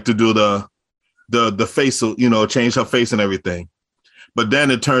used to like to do the facial, change her face and everything. But then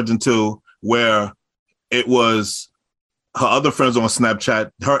it turns into where it was her other friends on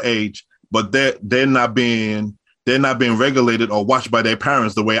Snapchat, her age, but they're not being regulated or watched by their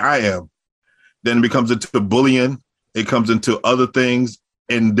parents the way I am. Then it becomes into bullying. It comes into other things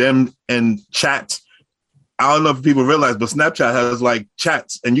and chats. I don't know if people realize, but Snapchat has like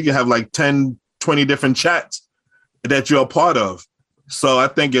chats, and you can have like 10, 20 different chats that you're a part of. So I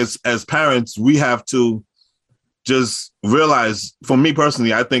think as parents, we have to just realize, for me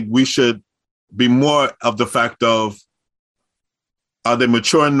personally, I think we should be more of the fact of, are they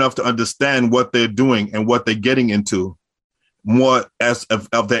mature enough to understand what they're doing and what they're getting into more as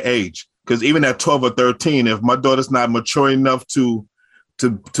of their age? Because even at 12 or 13, if my daughter's not mature enough to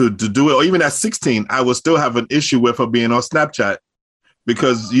do it, or even at 16, I will still have an issue with her being on Snapchat,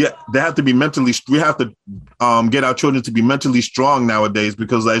 because they have to be mentally. We have to get our children to be mentally strong nowadays,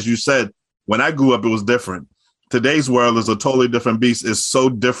 because as you said, when I grew up, it was different. Today's world is a totally different beast. It's so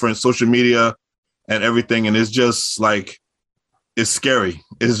different, social media and everything. And it's just like, it's scary.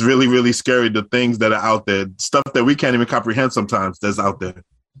 It's really, really scary, the things that are out there, stuff that we can't even comprehend sometimes that's out there.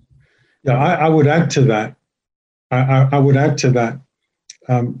 Yeah, I would add to that. I would add to that.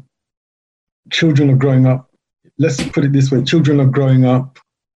 Children are growing up. Let's put it this way. Children are growing up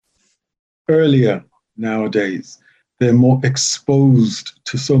earlier nowadays. They're more exposed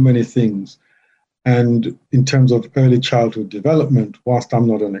to so many things. And in terms of early childhood development, whilst I'm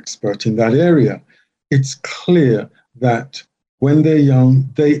not an expert in that area, it's clear that when they're young,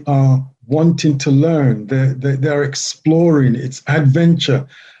 they are wanting to learn. They're exploring. It's adventure.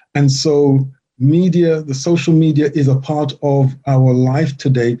 And so media, the social media is a part of our life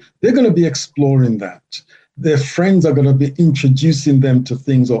today. They're going to be exploring that. Their friends are going to be introducing them to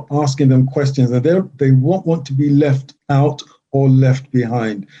things or asking them questions, and they won't want to be left out or left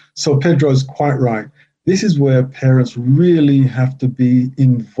behind. So Pedro is quite right. This is where parents really have to be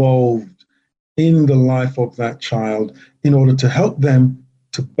involved in the life of that child in order to help them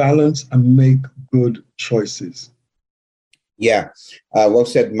to balance and make good choices. Yeah, well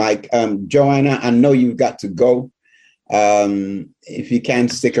said, Mike. Joanna, I know you've got to go. If you can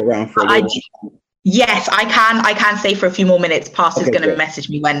stick around for a little. Yes, I can. I can stay for a few more minutes. Pastor's going to message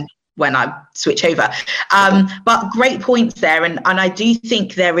me when when I switch over. But great points there. And I do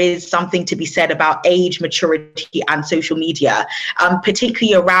think there is something to be said about age, maturity and social media,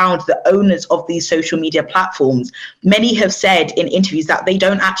 particularly around the owners of these social media platforms. Many have said in interviews that they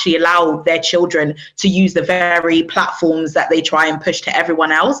don't actually allow their children to use the very platforms that they try and push to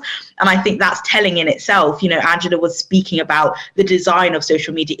everyone else. And I think that's telling in itself. You know, Angela was speaking about the design of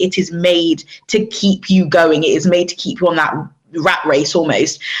social media. It is made to keep you going. It is made to keep you on that rat race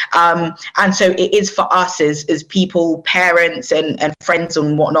almost. And so it is for us as people, parents and friends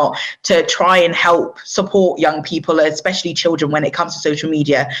and whatnot, to try and help support young people, especially children, when it comes to social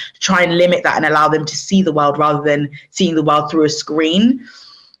media, try and limit that and allow them to see the world rather than seeing the world through a screen.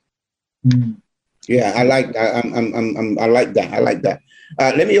 Yeah, I like that. I like that. I like that.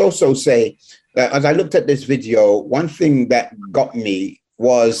 Let me also say that as I looked at this video, one thing that got me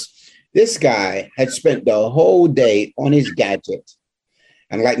was this guy had spent the whole day on his gadget.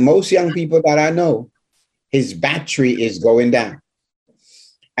 And like most young people that I know, his battery is going down.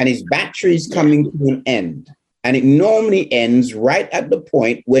 And his battery is coming to an end. And it normally ends right at the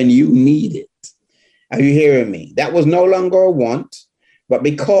point when you need it. Are you hearing me? That was no longer a want, but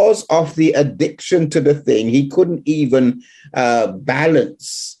because of the addiction to the thing, he couldn't even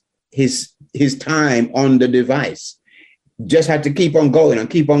balance his time on the device. Just had to keep on going and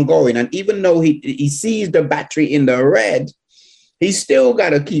keep on going. And even though he sees the battery in the red, he's still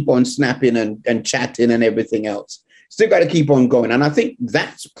got to keep on snapping and chatting and everything else. Still got to keep on going. And I think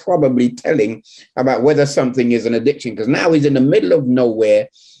that's probably telling about whether something is an addiction, because now he's in the middle of nowhere.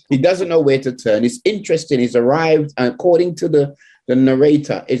 He doesn't know where to turn. It's interesting. He's arrived, according to the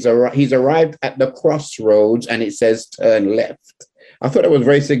narrator, he's arrived at the crossroads and it says turn left. I thought it was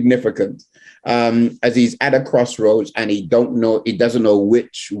very significant. As he's at a crossroads and he doesn't know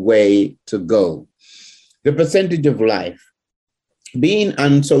which way to go. The percentage of life, being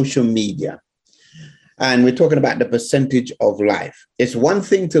on social media, and we're talking about the percentage of life. It's one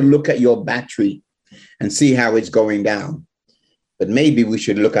thing to look at your battery and see how it's going down, but maybe we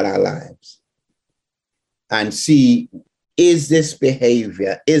should look at our lives and see, is this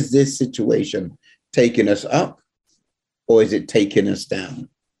behavior, is this situation taking us up or is it taking us down?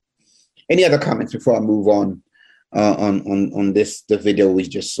 Any other comments before I move on the video we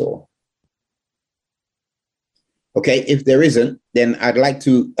just saw? Okay, if there isn't, then I'd like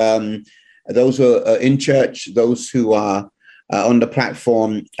to, those who are in church, those who are on the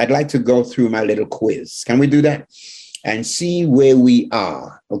platform, I'd like to go through my little quiz. Can we do that? And see where we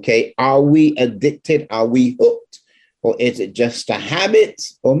are, okay? Are we addicted? Are we hooked? Or is it just a habit?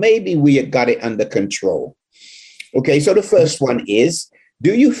 Or maybe we got it under control. Okay, so the first one is,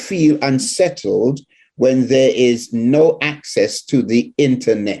 do you feel unsettled when there is no access to the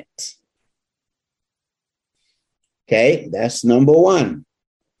internet? Okay, that's number one.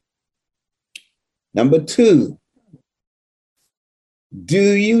 Number two,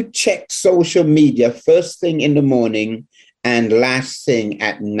 do you check social media first thing in the morning and last thing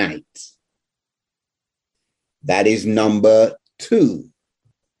at night? That is number two.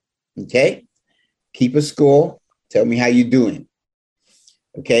 Okay, keep a score. Tell me how you're doing.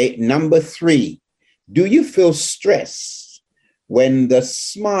 Okay, number three, do you feel stressed when the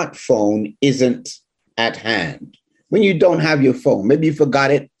smartphone isn't at hand? When you don't have your phone, maybe you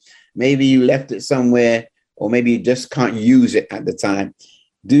forgot it, maybe you left it somewhere, or maybe you just can't use it at the time.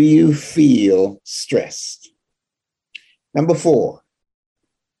 Do you feel stressed? Number four,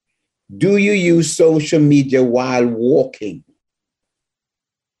 do you use social media while walking?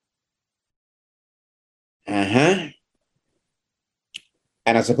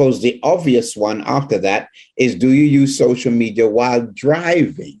 And I suppose the obvious one after that is, do you use social media while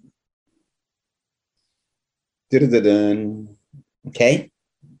driving? Okay.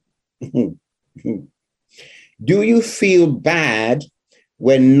 Do you feel bad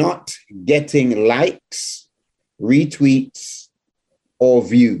when not getting likes, retweets, or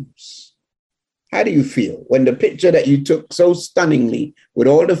views? How do you feel when the picture that you took so stunningly with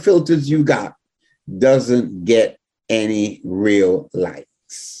all the filters you got doesn't get any real likes?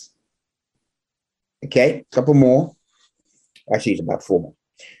 Okay, couple more. Actually, it's about 4 more.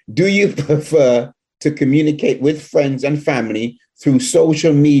 Do you prefer to communicate with friends and family through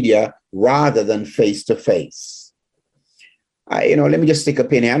social media rather than face to face? Let me just stick a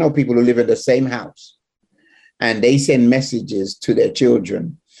pin here. I know people who live in the same house and they send messages to their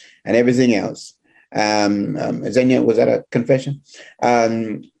children and everything else. Xenia, was that a confession?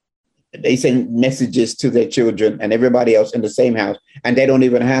 They send messages to their children and everybody else in the same house, and they don't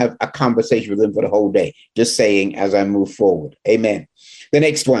even have a conversation with them for the whole day, just saying, as I move forward. Amen. The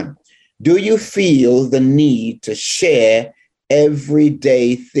next one. Do you feel the need to share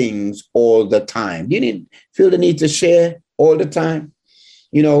everyday things all the time? Do you feel the need to share all the time?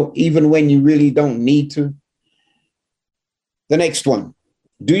 You know, even when you really don't need to? The next one.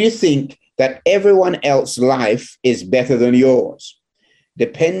 Do you think that everyone else's life is better than yours,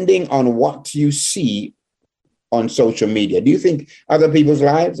 depending on what you see on social media? Do you think other people's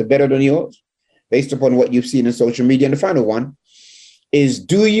lives are better than yours based upon what you've seen in social media? And the final one is,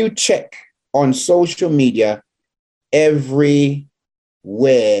 do you check on social media everywhere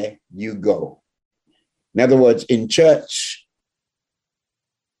you go? In other words, in church,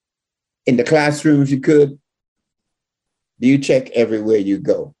 in the classroom, if you could, do you check everywhere you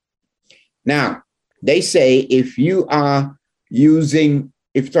go? Now, they say if you have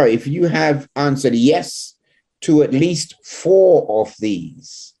answered yes to at least 4 of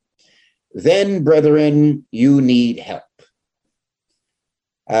these, then, brethren, you need help.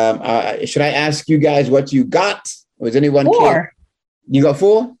 Should I ask you guys what you got? Or is anyone 4? Clear? You got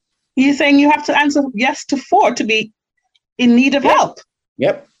 4? You're saying you have to answer yes to 4 to be in need of help?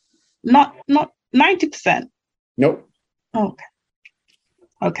 Yep. Not 90%. Nope. Okay.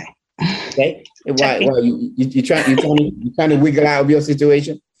 Okay. Okay. Why you trying to wiggle out of your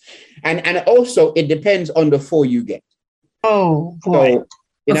situation? And also it depends on the 4 you get. Oh boy. So,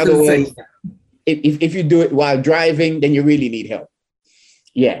 in other words, if you do it while driving, then you really need help.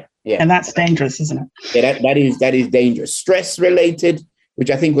 Yeah. And that's dangerous, isn't it? Yeah, that is dangerous. Stress related, which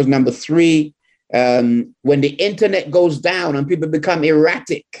I think was number 3. When the internet goes down and people become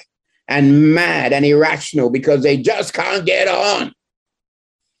erratic and mad and irrational because they just can't get on.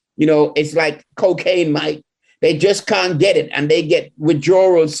 You know, it's like cocaine, Mike. They just can't get it, and they get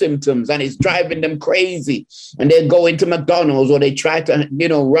withdrawal symptoms, and it's driving them crazy. And they go into McDonald's, or they try to,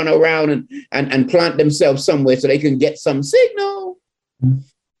 run around and plant themselves somewhere so they can get some signal.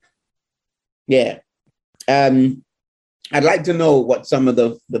 Yeah. I'd like to know what some of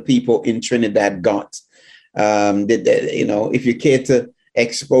the people in Trinidad got. If you care to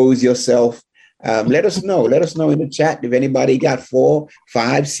expose yourself, let us know. Let us know in the chat if anybody got 4,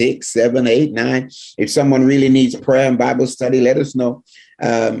 5, 6, 7, 8, 9. If someone really needs prayer and Bible study, let us know.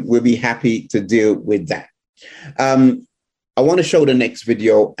 We'll be happy to deal with that. I want to show the next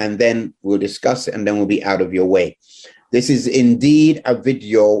video, and then we'll discuss it, and then we'll be out of your way. This is indeed a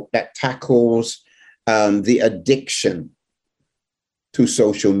video that tackles the addiction to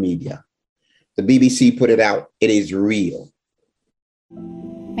social media. The BBC put it out. It is real.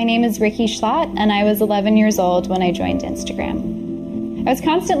 My name is Ricky Schlatt, and I was 11 years old when I joined Instagram. I was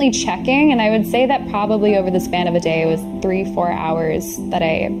constantly checking, and I would say that probably over the span of a day, it was 3-4 hours that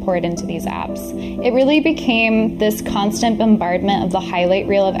I poured into these apps. It really became this constant bombardment of the highlight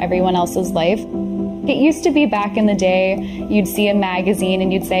reel of everyone else's life. It used to be back in the day, you'd see a magazine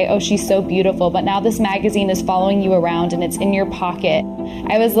and you'd say, oh, she's so beautiful, but now this magazine is following you around and it's in your pocket.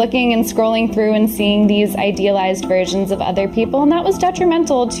 I was looking and scrolling through and seeing these idealized versions of other people, and that was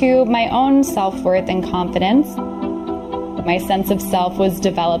detrimental to my own self-worth and confidence. My sense of self was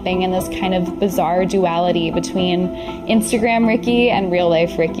developing in this kind of bizarre duality between Instagram Ricky and real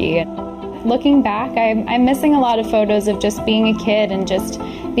life Ricky. Looking back, I'm missing a lot of photos of just being a kid and just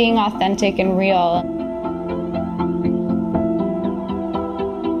being authentic and real.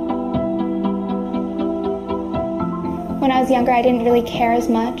 When I was younger, I didn't really care as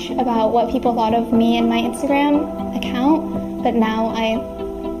much about what people thought of me and my Instagram account, but now I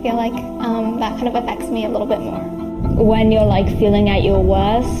feel like that kind of affects me a little bit more. When you're like feeling at your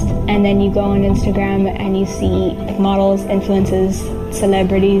worst, and then you go on Instagram and you see like models, influencers,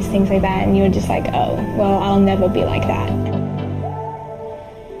 celebrities, things like that, and you're just like, oh, well, I'll never be like that.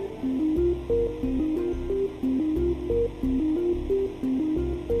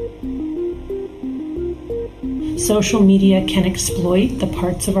 Social media can exploit the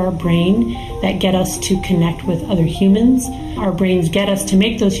parts of our brain that get us to connect with other humans. Our brains get us to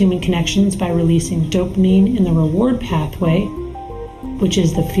make those human connections by releasing dopamine in the reward pathway, which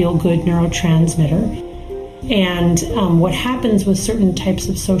is the feel-good neurotransmitter. And what happens with certain types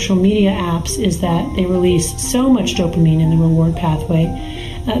of social media apps is that they release so much dopamine in the reward pathway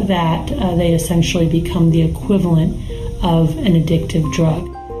that they essentially become the equivalent of an addictive drug.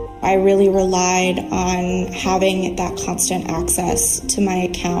 I really relied on having that constant access to my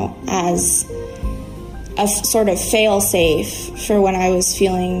account as a sort of fail-safe for when I was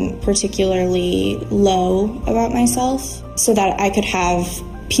feeling particularly low about myself, so that I could have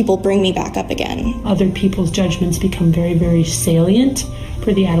people bring me back up again. Other people's judgments become very, very salient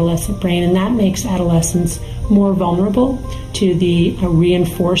for the adolescent brain, and that makes adolescents more vulnerable to the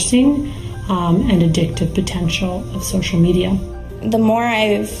reinforcing and addictive potential of social media. the more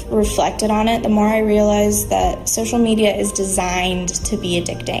I've reflected on it, the more I realize that social media is designed to be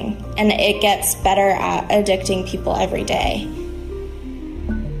addicting, and it gets better at addicting people every day.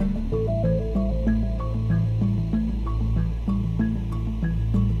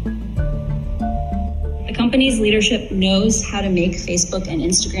 The company's leadership knows how to make Facebook and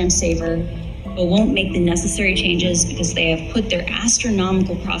Instagram safer, but won't make the necessary changes because they have put their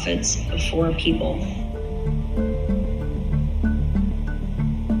astronomical profits before people.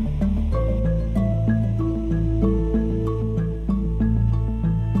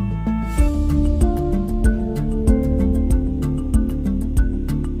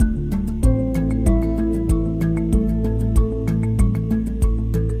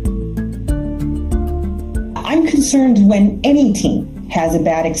 I'm concerned when any teen has a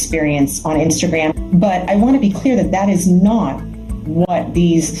bad experience on Instagram, but I want to be clear that that is not what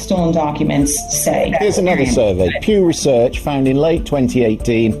these stolen documents say. Here's another survey. Pew Research found in late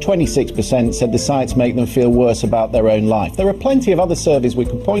 2018, 26% said the sites make them feel worse about their own life. There are plenty of other surveys we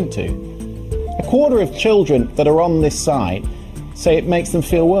could point to. A quarter of children that are on this site say it makes them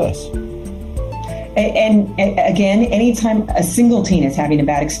feel worse. And again, anytime a single teen is having a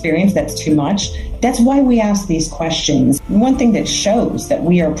bad experience, that's too much. That's why we ask these questions. One thing that shows that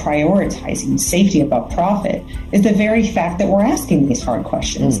we are prioritizing safety above profit is the very fact that we're asking these hard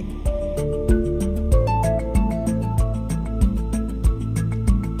questions.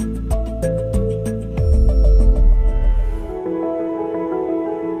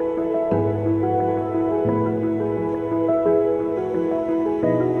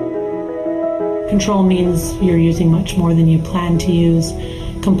 Control means you're using much more than you plan to use.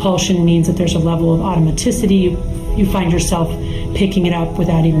 Compulsion means that there's a level of automaticity. You find yourself picking it up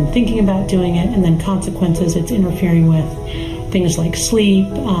without even thinking about doing it. And then consequences, it's interfering with things like sleep,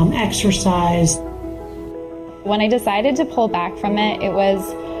 exercise. When I decided to pull back from it, it was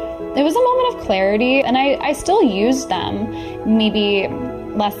a moment of clarity, and I still used them maybe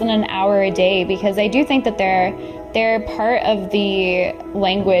less than an hour a day, because I do think that they're part of the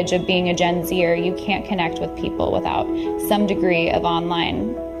language of being a Gen Zer. You can't connect with people without some degree of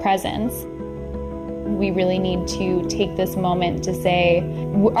online presence. We really need to take this moment to say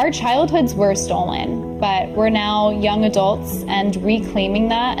our childhoods were stolen, but we're now young adults, and reclaiming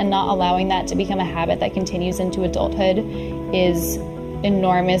that and not allowing that to become a habit that continues into adulthood is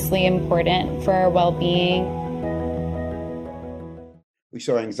enormously important for our well-being. We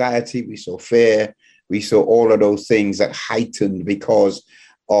saw anxiety, we saw fear, we saw all of those things that heightened because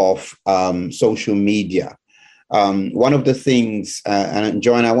of social media. One of the things, and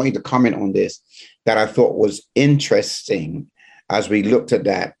Joanna, I want you to comment on this, that I thought was interesting as we looked at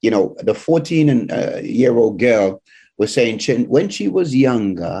that. You know, the 14-year-old girl was saying when she was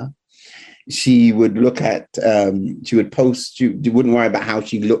younger, she would look at, she would post, she wouldn't worry about how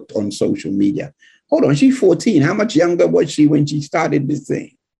she looked on social media. Hold on, she's 14. How much younger was she when she started this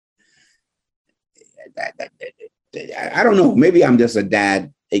thing? I don't know. Maybe I'm just a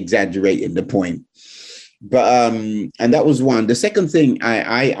dad exaggerating the point. But and that was one. The second thing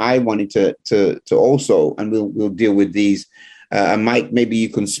I wanted to also, and we'll deal with these. Mike, maybe you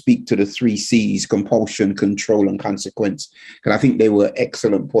can speak to the 3 C's: compulsion, control, and consequence, because I think they were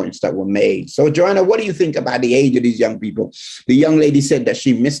excellent points that were made. So, Joanna, what do you think about the age of these young people? The young lady said that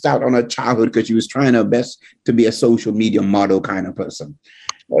she missed out on her childhood because she was trying her best to be a social media model kind of person.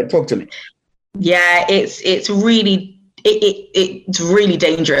 Talk to me. Yeah, it's really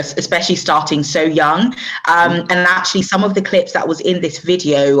dangerous, especially starting so young. And actually, some of the clips that was in this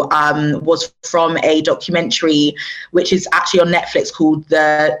video was from a documentary, which is actually on Netflix called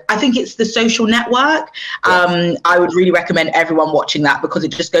I think it's The Social Network. I would really recommend everyone watching that, because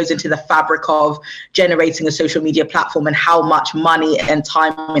it just goes into the fabric of generating a social media platform and how much money and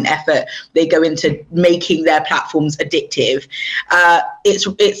time and effort they go into making their platforms addictive.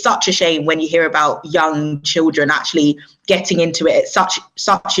 It's such a shame when you hear about young children actually getting into it at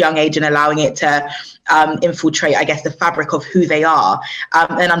such young age and allowing it to infiltrate, I guess, the fabric of who they are.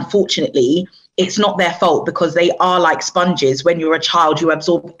 And unfortunately, it's not their fault, because they are like sponges. When you're a child, you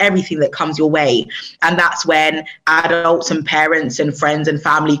absorb everything that comes your way. And that's when adults and parents and friends and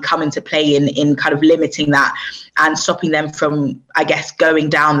family come into play in kind of limiting that and stopping them from, I guess, going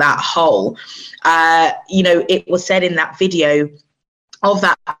down that hole. It was said in that video of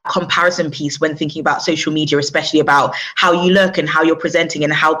that comparison piece when thinking about social media, especially about how you look and how you're presenting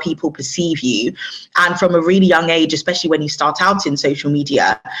and how people perceive you. And from a really young age, especially when you start out in social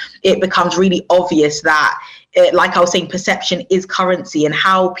media, it becomes really obvious that like I was saying, perception is currency, and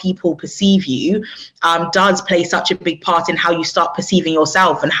how people perceive you does play such a big part in how you start perceiving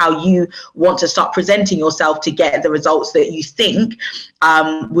yourself and how you want to start presenting yourself to get the results that you think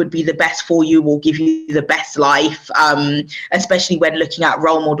would be the best for you, will give you the best life, especially when looking at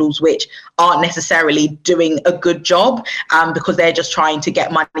role models which aren't necessarily doing a good job because they're just trying to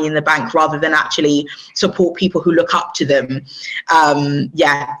get money in the bank rather than actually support people who look up to them.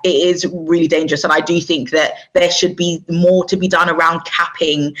 Yeah, it is really dangerous. And I do think that there should be more to be done around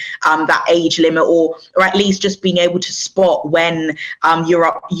capping that age limit, or at least just being able to spot when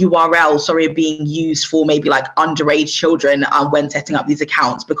your URLs are being used for maybe like underage children when setting up these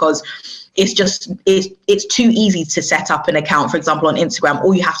accounts, because it's too easy to set up an account. For example, on Instagram,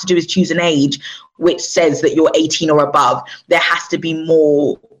 all you have to do is choose an age which says that you're 18 or above. There has to be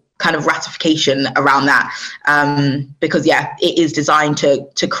more kind of ratification around that, because yeah, it is designed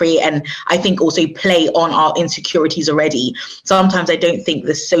to create, and I think also play on our insecurities already. Sometimes I don't think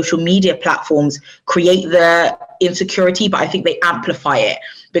the social media platforms create the insecurity, but I think they amplify it,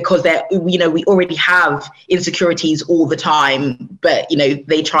 because they're, we already have insecurities all the time, but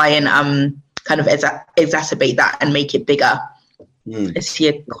they try and kind of exacerbate that and make it bigger. I see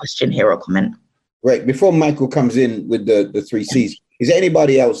a question here or comment. Right, before Michael comes in with the 3 C's, is there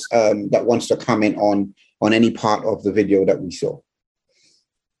anybody else that wants to comment on any part of the video that we saw?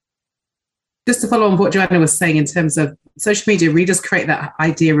 Just to follow on what Joanna was saying in terms of social media, we just create that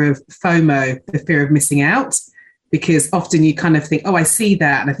idea of FOMO, the fear of missing out, because often you kind of think, oh, I see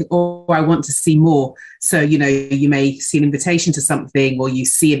that, and I think, oh, I want to see more. So, you may see an invitation to something, or you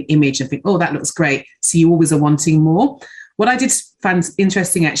see an image and think, oh, that looks great. So you always are wanting more. What I did find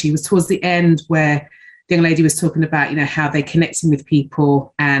interesting actually was towards the end, where the young lady was talking about, how they're connecting with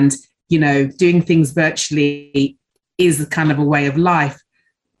people and, doing things virtually is kind of a way of life.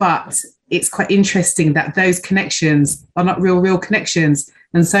 But it's quite interesting that those connections are not real connections.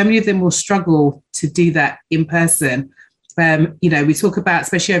 And so many of them will struggle to do that in person. We talk about,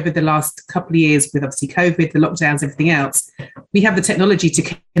 especially over the last couple of years with obviously COVID, the lockdowns, everything else, we have the technology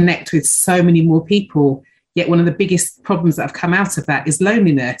to connect with so many more people. Yet one of the biggest problems that have come out of that is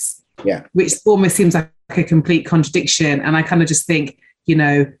loneliness, which almost seems like a complete contradiction. And I kind of just think,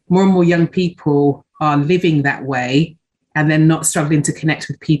 more and more young people are living that way, and then not struggling to connect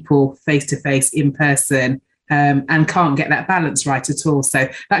with people face to face in person, and can't get that balance right at all. So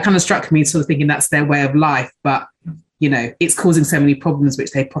that kind of struck me, sort of thinking that's their way of life, but it's causing so many problems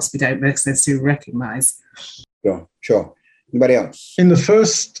which they possibly don't necessarily recognize. Sure. Anybody else? In the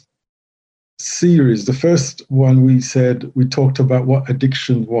first series, the first one, we talked about what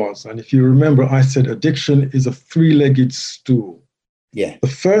addiction was. And if you remember, I said addiction is a 3-legged stool. Yeah. The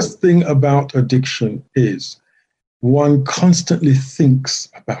first thing about addiction is one constantly thinks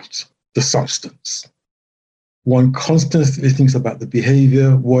about the substance. One constantly thinks about the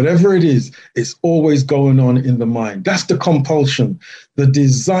behavior, whatever it is, it's always going on in the mind. That's the compulsion, the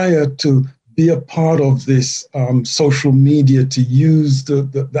desire to be a part of this social media, to use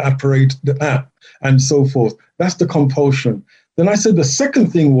the app, and so forth. That's the compulsion. Then I said the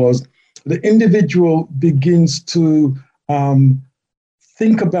second thing was the individual begins to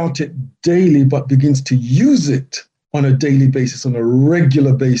think about it daily, but begins to use it on a daily basis, on a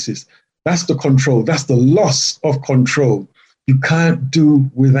regular basis. That's the control. That's the loss of control. You can't do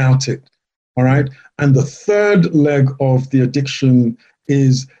without it. All right. And the third leg of the addiction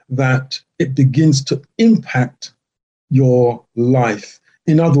is that it begins to impact your life.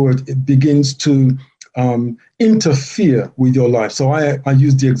 In other words, it begins to interfere with your life. So I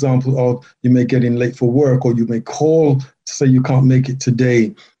use the example of you may get in late for work, or you may call to say you can't make it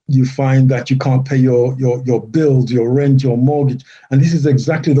today. You find that you can't pay your bills, your rent, your mortgage. And this is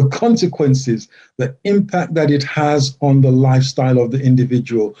exactly the consequences, the impact that it has on the lifestyle of the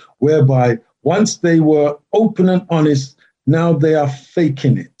individual, whereby once they were open and honest, now they are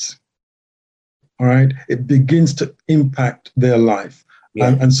faking it. All right. It begins to impact their life.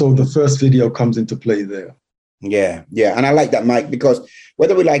 Yeah. And so the first video comes into play there. Yeah. And I like that, Mike, because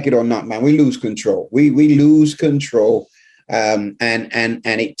whether we like it or not, man, we lose control. We lose control. And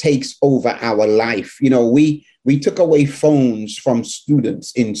it takes over our life. We took away phones from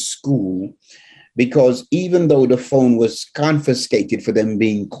students in school because even though the phone was confiscated for them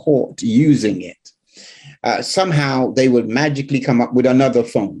being caught using it, somehow they would magically come up with another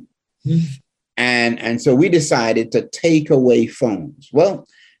phone. Mm-hmm. And so we decided to take away phones. Well,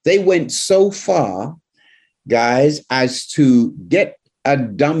 they went so far, guys, as to get a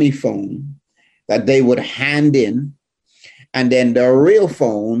dummy phone that they would hand in, and then the real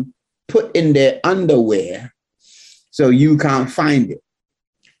phone put in their underwear so you can't find it.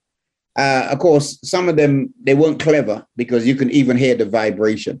 Of course, some of them, they weren't clever because you can even hear the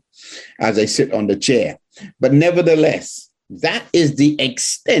vibration as they sit on the chair. But nevertheless, that is the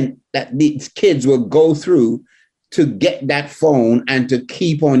extent that these kids will go through to get that phone and to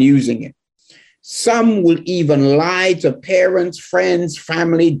keep on using it. Some will even lie to parents, friends,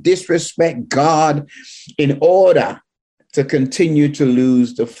 family, disrespect God in order to continue to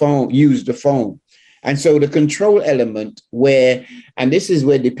use the phone. And so the control element and this is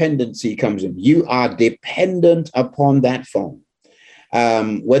where dependency comes in. You are dependent upon that phone.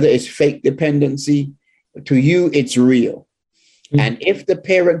 Whether it's fake dependency, to you, it's real. And if the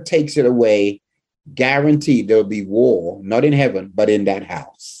parent takes it away, guaranteed there'll be war, not in heaven, but in that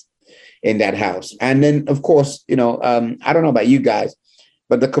house. And then, of course, I don't know about you guys,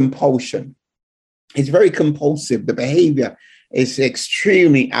 but the compulsion, it's very compulsive. The behavior is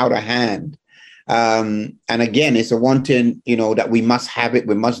extremely out of hand. And again, it's a wanting, that we must have it.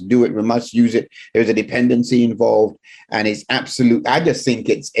 We must do it. We must use it. There's a dependency involved, and it's absolute. I just think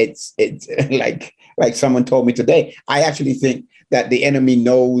it's like someone told me today. I actually think that the enemy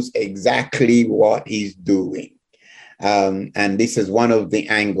knows exactly what he's doing. And this is one of the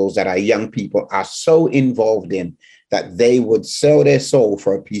angles that our young people are so involved in that they would sell their soul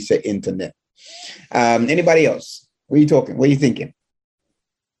for a piece of internet. Anybody else? What are you talking? What are you thinking?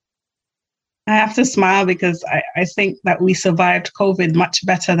 I have to smile because I think that we survived COVID much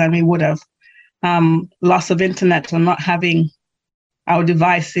better than we would have. Loss of internet or not having our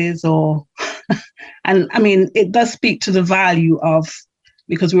devices and I mean, it does speak to the value of,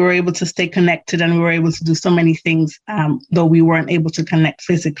 because we were able to stay connected and we were able to do so many things, though we weren't able to connect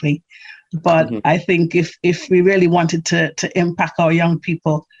physically. But I think if we really wanted to impact our young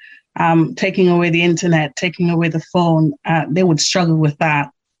people, taking away the internet, taking away the phone, they would struggle with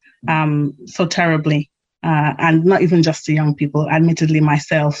that so terribly. And not even just the young people, admittedly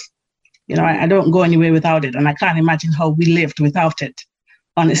myself. I don't go anywhere without it, and I can't imagine how we lived without it,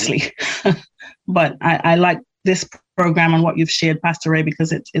 honestly. But I like this program and what you've shared, Pastor Ray,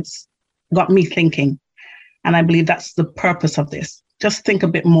 because it's got me thinking. And I believe that's the purpose of this. Just think a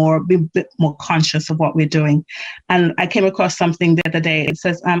bit more, be a bit more conscious of what we're doing. And I came across something the other day. It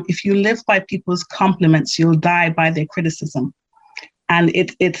says, if you live by people's compliments, you'll die by their criticism. And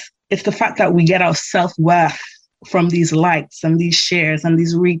it's the fact that we get our self-worth from these likes and these shares and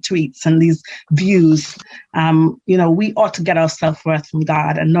these retweets and these views. We ought to get our self-worth from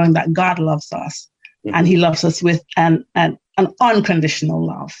God, and knowing that God loves us. And he loves us with an unconditional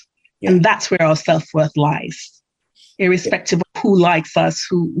love. Yeah. And that's where our self-worth lies, irrespective of who likes us,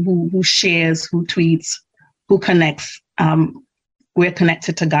 who shares, who tweets, who connects. We're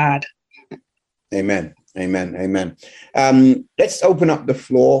connected to God. Amen. Let's open up the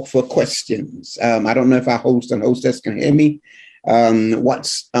floor for questions. I don't know if our host and hostess can hear me.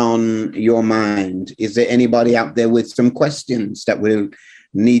 What's on your mind? Is there anybody out there with some questions that we'll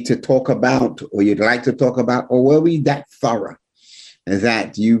need to talk about, or you'd like to talk about, or were we that thorough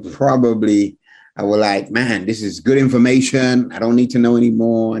that you probably were like, man, this is good information. I don't need to know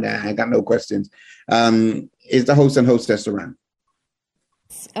anymore. And I got no questions. Is the host and hostess around?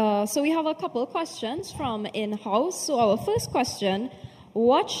 So we have a couple of questions from in-house. So our first question,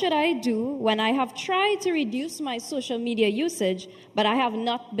 what should I do when I have tried to reduce my social media usage, but I have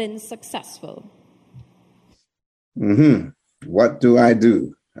not been successful? What do I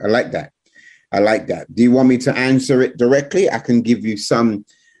do? I like that. Do you want me to answer it directly? I can give you some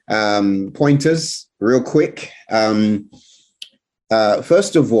pointers real quick.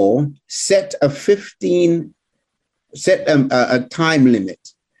 First of all, set a time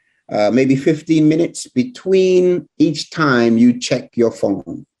limit, maybe 15 minutes between each time you check your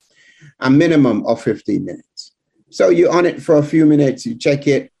phone, a minimum of 15 minutes. So you're on it for a few minutes, you check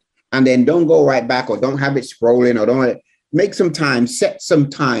it, and then don't go right back, or don't have it scrolling, or don't make some time, set some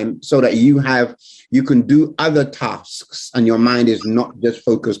time so that you can do other tasks and your mind is not just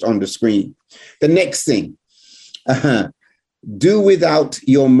focused on the screen. The next thing, do without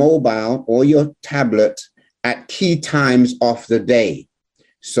your mobile or your tablet at key times of the day.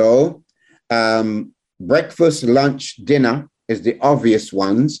 So breakfast, lunch, dinner is the obvious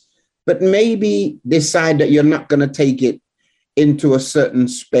ones, but maybe decide that you're not going to take it into a certain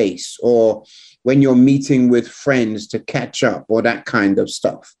space, or when you're meeting with friends to catch up, or that kind of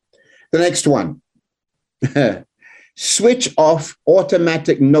stuff. The next one, switch off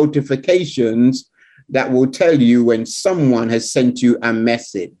automatic notifications that will tell you when someone has sent you a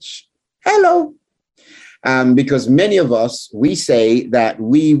message. Hello. Because many of us, we say that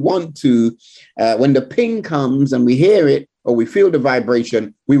we want to, when the ping comes and we hear it or we feel the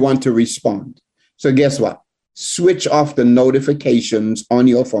vibration, we want to respond. So guess what? Switch off the notifications on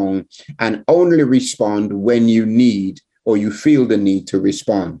your phone and only respond when you need or you feel the need to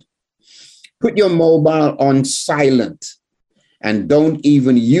respond. Put your mobile on silent and don't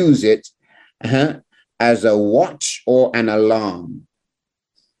even use it as a watch or an alarm.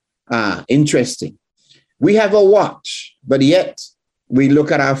 Interesting. We have a watch, but yet we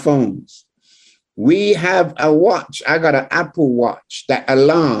look at our phones. We have a watch. I got an Apple Watch that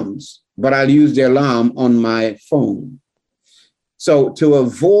alarms, but I'll use the alarm on my phone. So to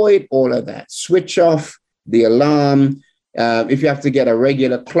avoid all of that, switch off the alarm. If you have to get a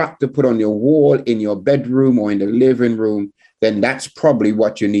regular clock to put on your wall in your bedroom or in the living room, then that's probably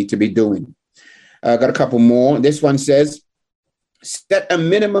what you need to be doing. Got a couple more. This one says, set a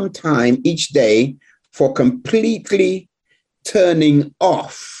minimum time each day for completely turning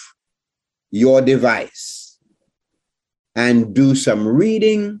off your device and do some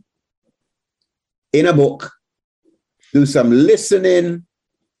reading in a book, do some listening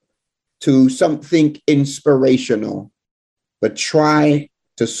to something inspirational, but try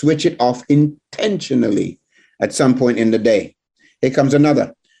to switch it off intentionally at some point in the day. Here comes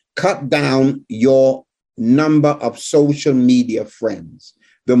another. Cut down your number of social media friends.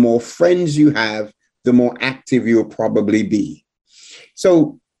 The more friends you have, the more active you'll probably be.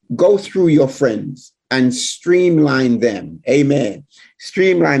 So go through your friends and streamline them. Amen.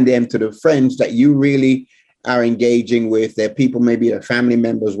 Streamline them to the friends that you really are engaging with. They're people, maybe they're family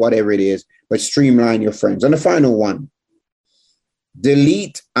members, whatever it is, but streamline your friends. And the final one,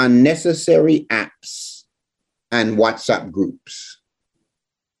 delete unnecessary apps and WhatsApp groups.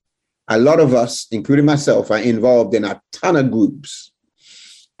 A lot of us, including myself, are involved in a ton of groups.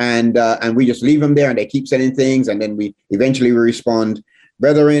 And we just leave them there and they keep sending things. And then we eventually respond.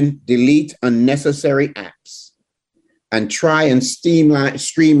 Brethren, delete unnecessary apps and try and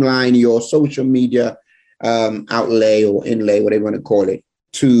streamline your social media outlay or inlay, whatever you want to call it,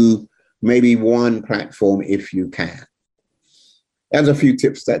 to maybe one platform if you can. There's a few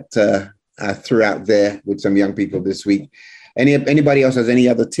tips that I threw out there with some young people this week. Anybody else has any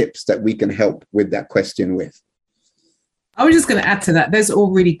other tips that we can help with that question with? I was just going to add to that. Those are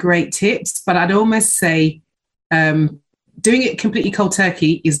all really great tips, but I'd almost say doing it completely cold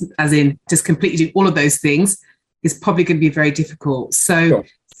turkey is, as in just completely do all of those things, is probably going to be very difficult. So sure.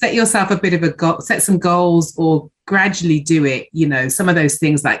 Set yourself a bit of a goal, set some goals, or gradually do it. You know, some of those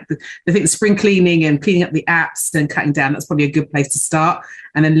things like the spring cleaning and cleaning up the apps and cutting down, that's probably a good place to start,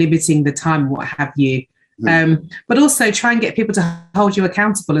 and then limiting the time and what have you. But also try and get people to hold you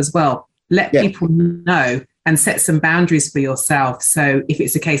accountable as well. Let people know and set some boundaries for yourself. So if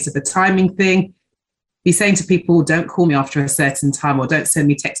it's a case of a timing thing, be saying to people, don't call me after a certain time, or don't send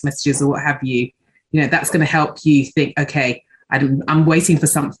me text messages or what have you. You know, that's going to help you think, okay, I'm waiting for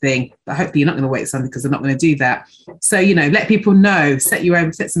something, but hopefully you're not going to wait for something because they're not going to do that. So, you know, let people know,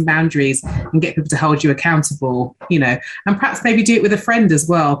 set some boundaries and get people to hold you accountable, you know, and perhaps maybe do it with a friend as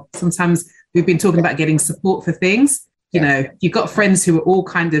well. Sometimes we've been talking about getting support for things. You know, you've got friends who are all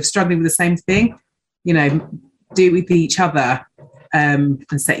kind of struggling with the same thing, you know, do it with each other and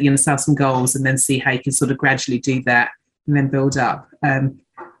set yourself some goals and then see how you can sort of gradually do that and then build up. So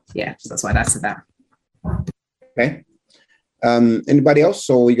that's why I said that. Okay. Anybody else,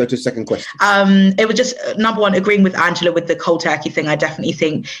 or we go to the second question? It was just number one, agreeing with Angela with the cold turkey thing. I definitely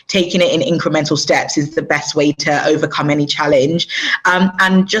think taking it in incremental steps is the best way to overcome any challenge.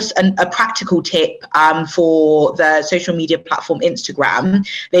 And just a practical tip for the social media platform Instagram,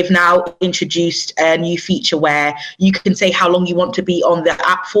 they've now introduced a new feature where you can say how long you want to be on the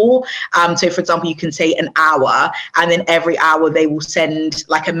app for. So for example, you can say an hour, and then every hour they will send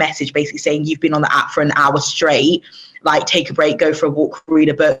like a message basically saying you've been on the app for an hour straight. Like take a break, go for a walk, read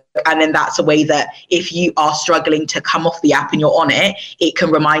a book. And then that's a way that if you are struggling to come off the app and you're on it, it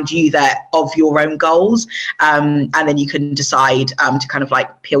can remind you that of your own goals. And then you can decide to kind of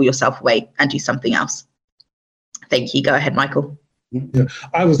like peel yourself away and do something else. Thank you. Go ahead, Michael. Yeah,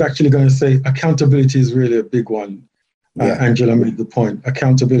 I was actually going to say accountability is really a big one. Angela made the point.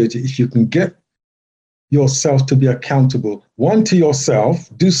 Accountability, if you can get yourself to be accountable, one to yourself,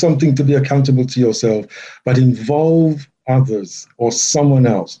 do something to be accountable to yourself, but involve others or someone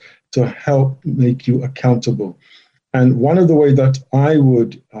else to help make you accountable. And one of the ways that I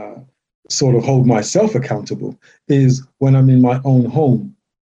would sort of hold myself accountable is when I'm in my own home,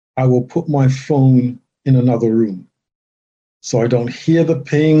 I will put my phone in another room so I don't hear the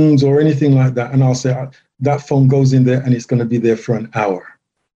pings or anything like that. And I'll say that phone goes in there and it's going to be there for an hour.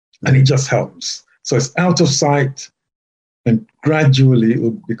 And it just helps. So it's out of sight and gradually it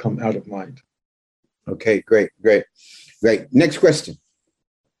will become out of mind. Okay, great. Next question.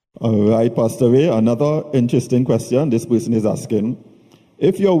 All right, Pastor Ray, another interesting question. This person is asking,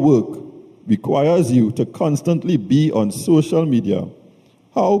 if your work requires you to constantly be on social media,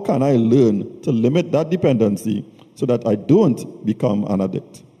 how can I learn to limit that dependency so that I don't become an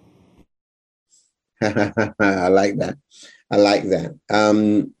addict? I like that.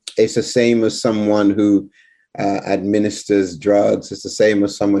 It's the same as someone who administers drugs. It's the same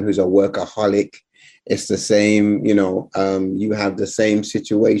as someone who's a workaholic. It's the same, you have the same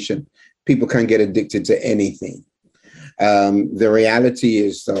situation. People can get addicted to anything. The reality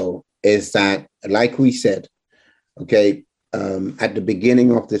is, though, is that, like we said, okay, at the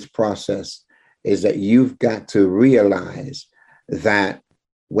beginning of this process, is that you've got to realize that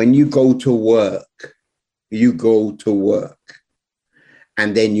when you go to work, you go to work.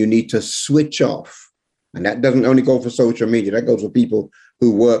 And then you need to switch off. And that doesn't only go for social media. That goes for people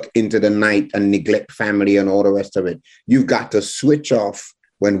who work into the night and neglect family and all the rest of it. You've got to switch off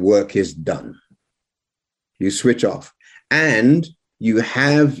when work is done. You switch off. And you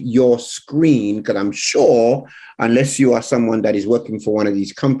have your screen, because I'm sure, unless you are someone that is working for one of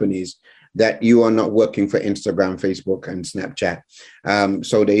these companies, that you are not working for Instagram, Facebook, and Snapchat.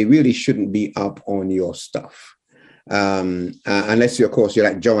 So they really shouldn't be up on your stuff. Unless you, of course, you're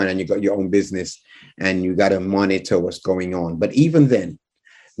like Joanne and you got your own business and you got to monitor what's going on. But even then,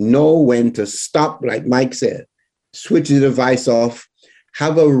 know when to stop, like Mike said, switch the device off,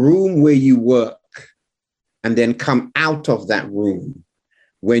 have a room where you work, and then come out of that room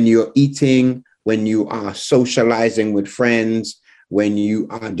when you're eating, when you are socializing with friends, when you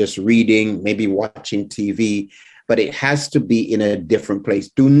are just reading, maybe watching TV, but it has to be in a different place.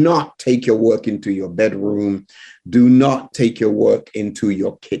 Do not take your work into your bedroom. Do not take your work into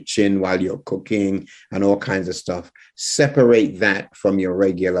your kitchen while you're cooking and all kinds of stuff. Separate that from your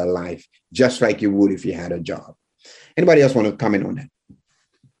regular life, just like you would if you had a job. Anybody else want to comment on that?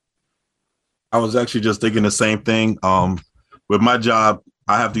 I was actually just thinking the same thing. With my job,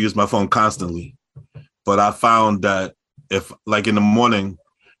 I have to use my phone constantly, but I found that if, like in the morning,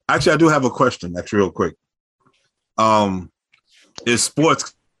 actually, I do have a question, actually, real quick. Is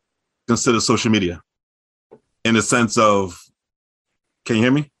sports considered social media? In the sense of, can you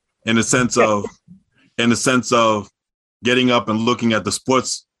hear me? In the sense of getting up and looking at the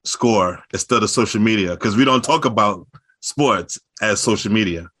sports score instead of social media, because we don't talk about sports as social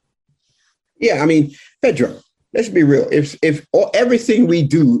media. Yeah, I mean, Pedro, let's be real. If everything we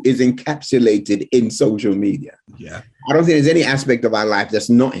do is encapsulated in social media, yeah, I don't think there's any aspect of our life that's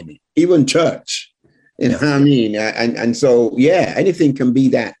not in it. Even church, you know what I mean? And so, yeah, anything can be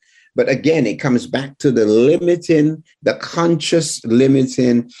that. But again, it comes back to the limiting, the conscious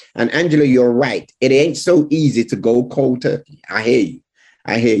limiting. And Angela, you're right. It ain't so easy to go cold turkey. I hear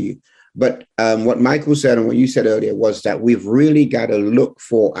you. But what Michael said and what you said earlier was that we've really got to look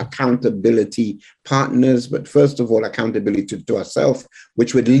for accountability partners, but first of all, accountability to ourselves,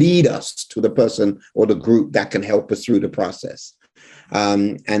 which would lead us to the person or the group that can help us through the process.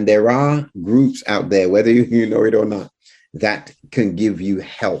 And there are groups out there, whether you know it or not, that can give you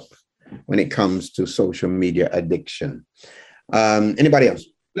help when it comes to social media addiction. Anybody else?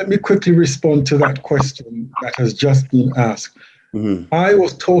 Let me quickly respond to that question that has just been asked. Mm-hmm. I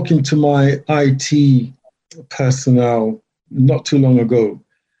was talking to my IT personnel not too long ago.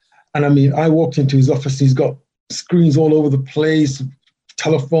 And I mean, I walked into his office, he's got screens all over the place,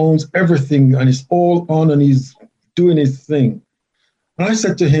 telephones, everything, and it's all on and he's doing his thing. And I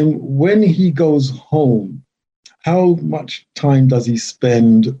said to him, when he goes home, how much time does he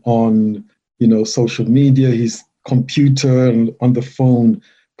spend on, social media, his computer and on the phone?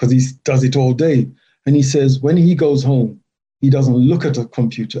 Because he does it all day. And he says, when he goes home, he doesn't look at a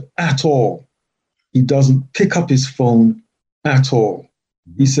computer at all. He doesn't pick up his phone at all.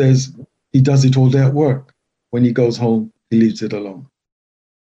 He says he does it all day at work. When he goes home, he leaves it alone.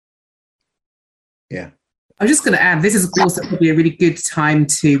 Yeah. I'm just going to add, this is, of course, probably a really good time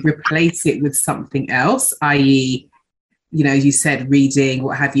to replace it with something else, i.e., you said reading,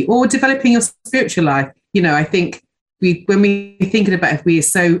 what have you, or developing your spiritual life. I think when we're thinking about if we are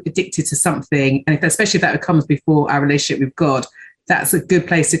so addicted to something, and especially if that comes before our relationship with God, that's a good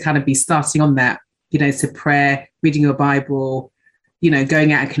place to kind of be starting on that, to prayer, reading your Bible,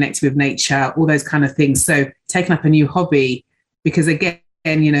 going out and connecting with nature, all those kind of things. So taking up a new hobby, because again,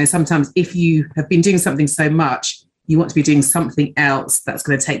 sometimes if you have been doing something so much, you want to be doing something else that's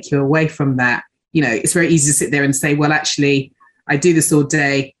going to take you away from that. It's very easy to sit there and say, well, actually, I do this all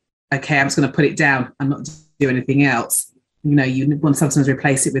day. Okay, I'm just going to put it down. I'm not do anything else. You want to sometimes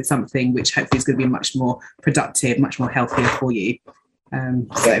replace it with something which hopefully is going to be much more productive, much more healthier for you.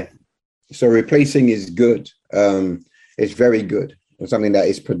 So replacing is good. It's very good. something that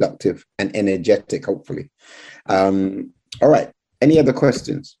is productive and energetic, hopefully. All right. Any other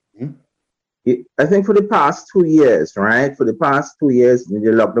questions? I think for the past 2 years, right? For the past 2 years, in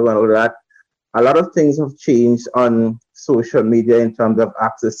the lockdown and all that, a lot of things have changed on social media in terms of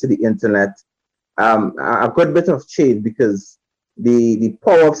access to the internet. I've got a bit of change because the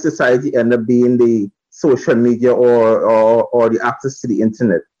power of society ended up being the social media or the access to the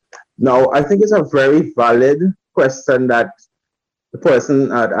internet. Now, I think it's a very valid question that the person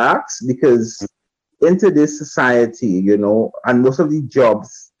had asked, because into this society, you know, and most of the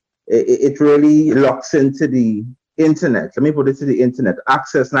jobs, it really locks into the internet. Let me put it to the internet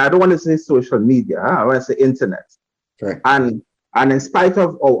access. Now, I don't want to say social media. I want to say internet. Right. And in spite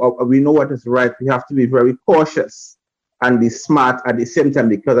of we know what is right, we have to be very cautious and be smart at the same time,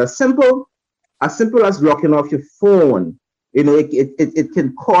 because as simple as locking off your phone, you know, it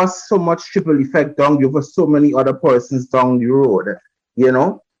can cause so much triple effect down you for so many other persons down the road, you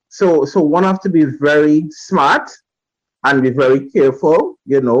know. So one have to be very smart and be very careful,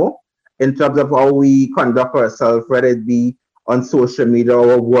 you know, in terms of how we conduct ourselves, whether it be on social media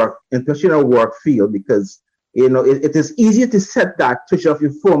or work, especially in our work field, because, you know, it is easier to set that, switch off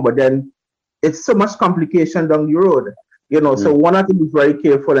your phone, but then it's so much complication down the road, you know. So one have to be very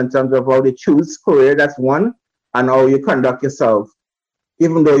careful in terms of how they choose career, that's one, and how you conduct yourself,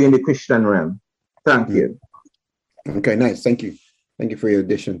 even though you're in the Christian realm. Thank you. Okay, nice. Thank you. Thank you for your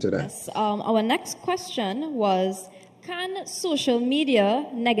addition to that. Yes, our next question was, can social media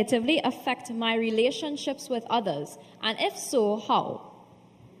negatively affect my relationships with others? And if so, how?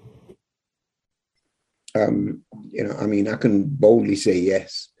 You know, I mean, I can boldly say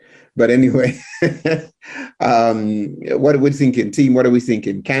yes. But anyway, what are we thinking? Team, what are we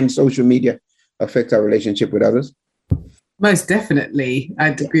thinking? Can social media affect our relationship with others? Most definitely.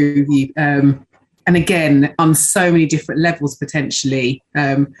 I'd agree with you. And again, on so many different levels, potentially.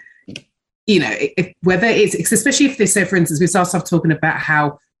 You know, whether it's especially if they say, for instance, we start off talking about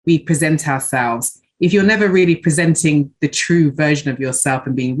how we present ourselves. If you're never really presenting the true version of yourself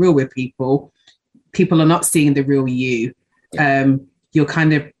and being real with people, people are not seeing the real you. You're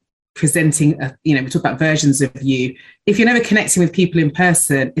kind of presenting, you know, we talk about versions of you. If you're never connecting with people in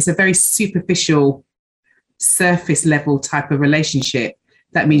person, it's a very superficial, surface level type of relationship.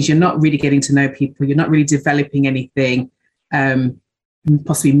 That means you're not really getting to know people. You're not really developing anything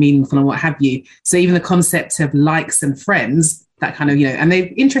possibly meaningful and what have you. So even the concept of likes and friends, that kind of, you know, and they're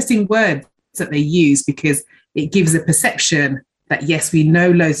interesting words that they use because it gives a perception that, yes, we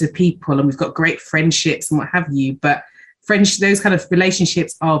know loads of people and we've got great friendships and what have you, but those kind of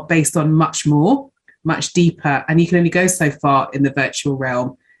relationships are based on much more, much deeper, and you can only go so far in the virtual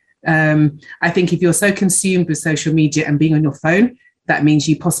realm. I think if you're so consumed with social media and being on your phone, that means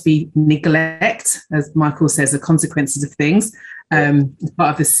you possibly neglect, as Michael says, the consequences of things,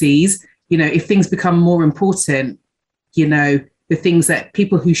 part of the C's. You know, if things become more important, you know, the things that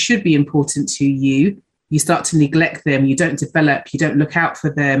people who should be important to you, you start to neglect them, you don't develop, you don't look out for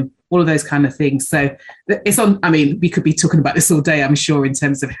them, all of those kind of things. So it's on, I mean, we could be talking about this all day, I'm sure, in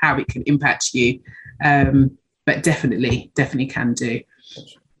terms of how it can impact you. But definitely can do.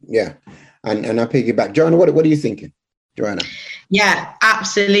 Yeah. And I piggyback. Joanna, what are you thinking? Joanna? Yeah,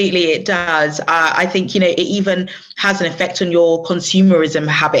 absolutely, it does. I think, you know, it even has an effect on your consumerism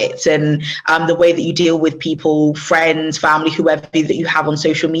habits and the way that you deal with people, friends, family, whoever that you have on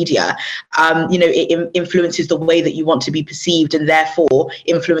social media. You know, it influences the way that you want to be perceived and therefore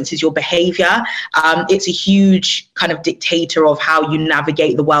influences your behavior. It's a huge kind of dictator of how you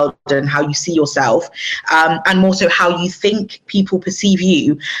navigate the world and how you see yourself, and more so how you think people perceive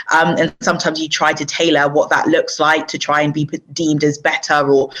you. And sometimes you try to tailor what that looks like to try and be deemed as better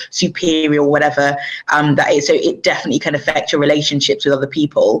or superior or whatever that is. So it definitely can affect your relationships with other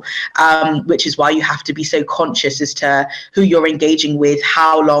people, which is why you have to be so conscious as to who you're engaging with,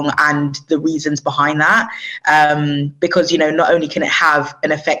 how long, and the reasons behind that. Because, you know, not only can it have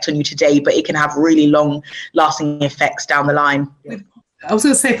an effect on you today, but it can have really long lasting effects down the line. I was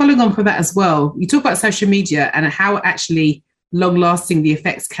going to say, following on from that as well, you talk about social media and how actually long lasting the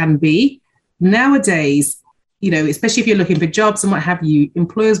effects can be. Nowadays, you know, especially if you're looking for jobs and what have you,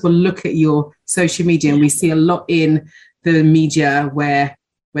 employers will look at your social media, and we see a lot in the media where,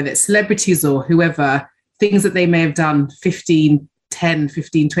 whether it's celebrities or whoever, things that they may have done 10,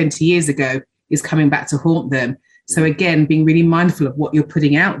 15, 20 years ago is coming back to haunt them. So again, being really mindful of what you're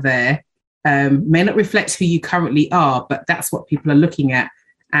putting out there may not reflect who you currently are, but that's what people are looking at.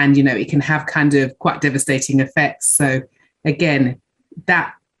 And, you know, it can have kind of quite devastating effects. So again,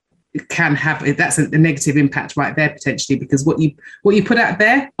 that can have, that's a negative impact right there potentially, because what you put out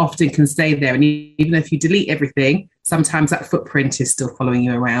there often can stay there, and even if you delete everything, sometimes that footprint is still following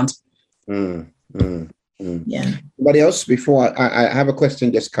you around. Yeah. Anybody else? Before I have a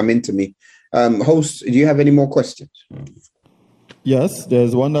question just come into me. Host, do you have any more questions? Yes,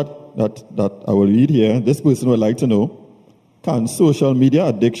 there's one that I will read here. This person would like to know, can social media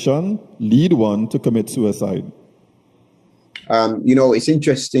addiction lead one to commit suicide? It's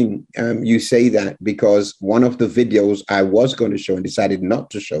interesting you say that, because one of the videos I was going to show and decided not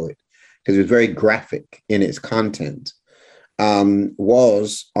to show it because it was very graphic in its content,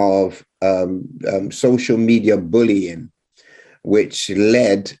 was of social media bullying, which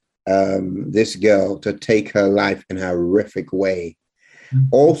led this girl to take her life in a horrific way. Mm-hmm.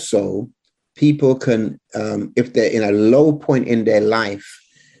 Also, people can, if they're in a low point in their life,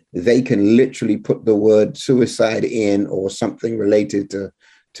 they can literally put the word suicide in or something related to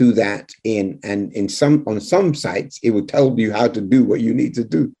that in, and on some sites it will tell you how to do what you need to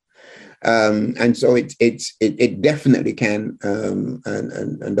do. And so it definitely can,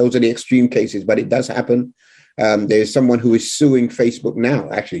 and those are the extreme cases, but it does happen. There's someone who is suing Facebook now,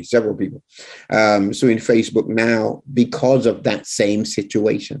 actually several people suing Facebook now because of that same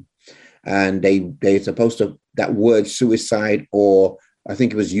situation. And they're supposed to, that word suicide, or I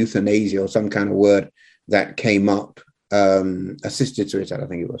think it was euthanasia or some kind of word that came up, assisted suicide, I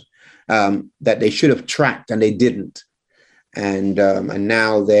think it was, that they should have tracked and they didn't. And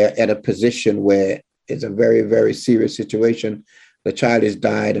now they're at a position where it's a very, very serious situation. The child has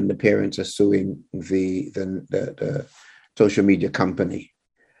died and the parents are suing the social media company.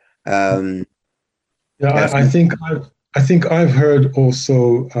 I think I've heard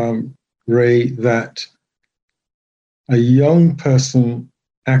also, Ray, that a young person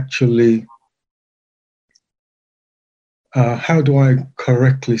actually, how do I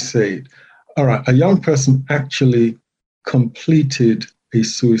correctly say it? All right, a young person actually completed a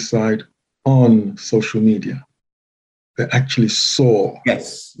suicide on social media. They actually saw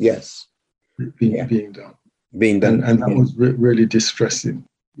yes being done. And that was really distressing.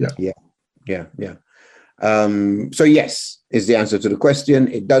 Yeah. So yes is the answer to the question.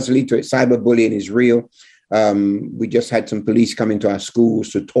 It does lead to it. Cyberbullying is real. We just had some police come into our schools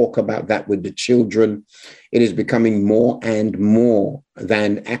to talk about that with the children. It is becoming more and more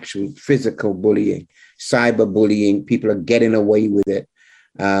than actual physical bullying. Cyberbullying, people are getting away with it.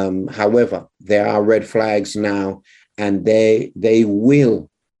 However, there are red flags now, and they will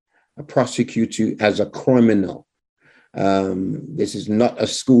prosecute you as a criminal. This is not a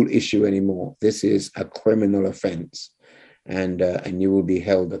school issue anymore. This is a criminal offense, and you will be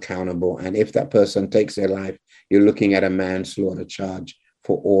held accountable. And if that person takes their life, you're looking at a manslaughter charge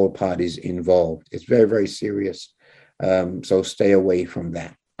for all parties involved. It's very, very serious. So stay away from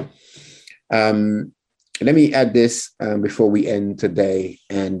that. Let me add this before we end today.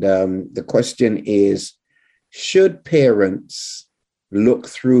 And the question is, should parents look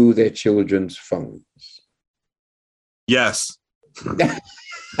through their children's phones? Yes.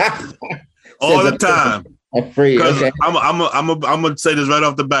 All the time. Okay. I'm gonna say this right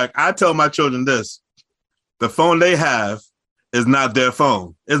off the back. I tell my children this: the phone they have is not their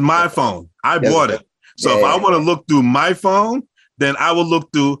phone. It's my phone. I bought it. So if I want to look through my phone, then I will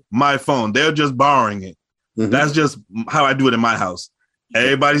look through my phone. They're just borrowing it. Mm-hmm. That's just how I do it in my house.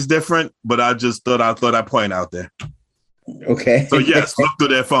 Everybody's different, but I just thought I'd point out there. Okay. So yes, look through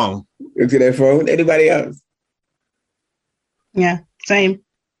their phone. Look through their phone. Anybody else? Yeah, same.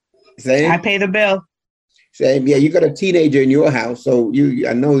 I pay the bill. Same. Yeah, you got a teenager in your house, so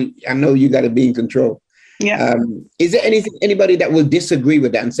I know you got to be in control. Yeah. Is there anybody that will disagree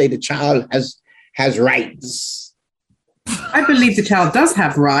with that and say the child has rights? I believe the child does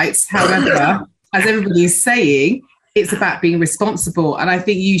have rights. However, as everybody is saying, it's about being responsible. And I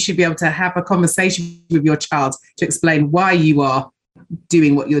think you should be able to have a conversation with your child to explain why you are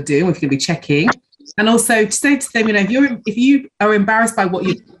doing what you're doing, if you're going to be checking. And also to say to them, if you are embarrassed by what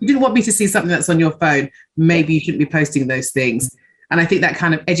you didn't want me to see something that's on your phone, maybe you shouldn't be posting those things. And I think that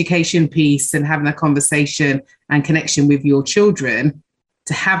kind of education piece and having a conversation and connection with your children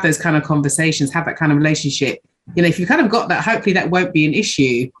to have those kind of conversations, have that kind of relationship. If you kind of got that, hopefully that won't be an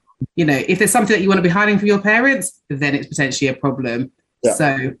issue. If there's something that you want to be hiding from your parents, then it's potentially a problem. Yeah.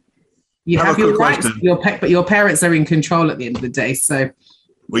 So you have your rights, but your parents are in control at the end of the day. So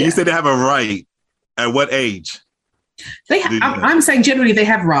you say they have a right, at what age? I'm saying generally they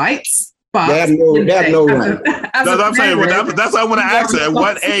have rights. But they have no right. That's what I'm saying. That's what I want to ask her. At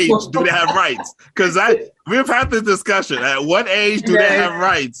what age do they have rights? Because we've had this discussion. At what age do they have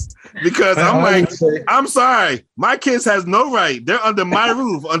rights? Because I'm sorry, my kids has no right. They're under my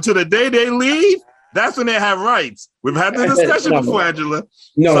roof until the day they leave. That's when they have rights. We've had this discussion before, Angela.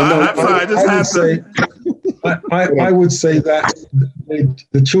 I would say that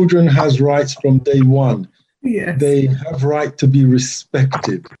the children has rights from day one. Yes. They have right to be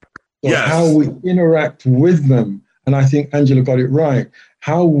respected. So how we interact with them, and I think Angela got it right,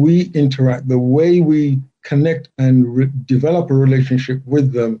 how we interact, the way we connect and develop a relationship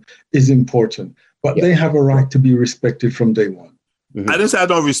with them is important. But they have a right to be respected from day one. I didn't say I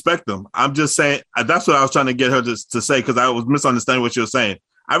don't respect them. I'm just saying, that's what I was trying to get her to say, because I was misunderstanding what you were saying.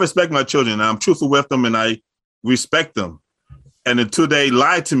 I respect my children, and I'm truthful with them, and I respect them. And until they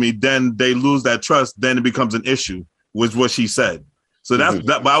lie to me, then they lose that trust. Then it becomes an issue, was what she said. So that's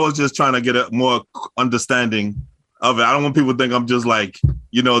that. But I was just trying to get a more understanding of it. I don't want people to think I'm just like,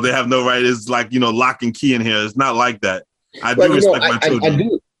 they have no right. It's like, lock and key in here. It's not like that. I do respect my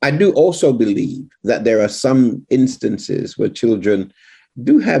children. I do also believe that there are some instances where children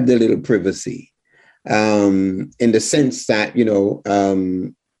do have their little privacy, in the sense that,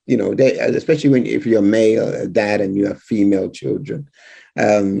 they, especially if you're a male dad and you have female children,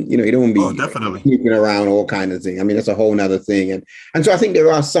 you don't want to be sneaking around all kinds of things. I mean, that's a whole nother thing. And so I think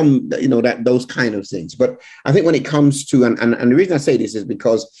there are some, those kind of things. But I think when it comes to, and the reason I say this is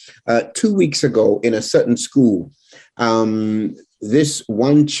because 2 weeks ago in a certain school, this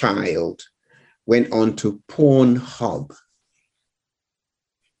one child went on to Pornhub.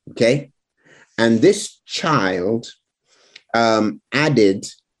 Okay. And this child added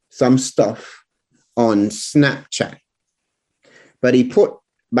some stuff on Snapchat, but he put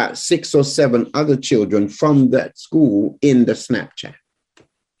about 6 or 7 other children from that school in the Snapchat.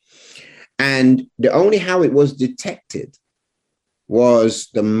 And the only how it was detected was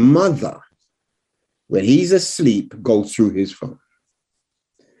the mother, when he's asleep, go through his phone.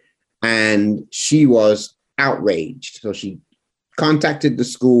 And she was outraged. So she contacted the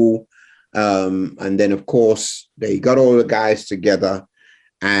school. And then, of course, they got all the guys together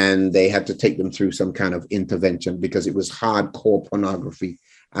and they had to take them through some kind of intervention because it was hardcore pornography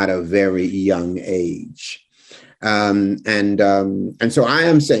at a very young age. And so I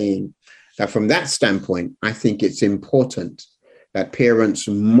am saying that from that standpoint, I think it's important that parents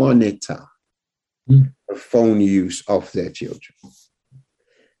monitor the phone use of their children.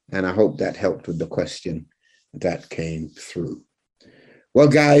 And I hope that helped with the question that came through. Well,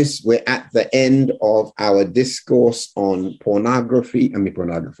 guys, we're at the end of our discourse on pornography,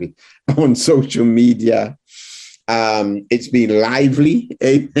 on social media. It's been lively,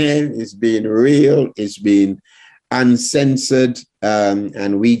 amen. It's been real. It's been uncensored.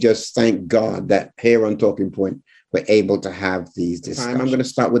 And we just thank God that here on Talking Point, we're able to have these discussions. I'm going to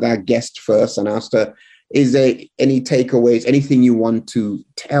start with our guest first and ask her, is there any takeaways, anything you want to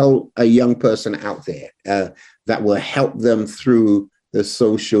tell a young person out there that will help them through the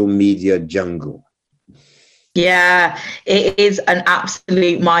social media jungle? Yeah, it is an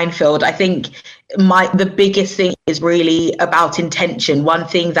absolute minefield. I think the biggest thing is really about intention. One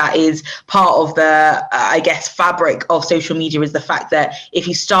thing that is part of the, fabric of social media is the fact that if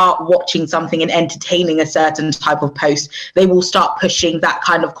you start watching something and entertaining a certain type of post, they will start pushing that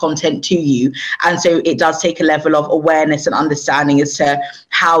kind of content to you. And so it does take a level of awareness and understanding as to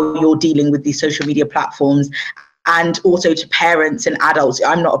how you're dealing with these social media platforms. And also to parents and adults.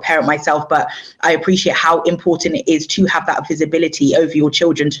 I'm not a parent myself, but I appreciate how important it is to have that visibility over your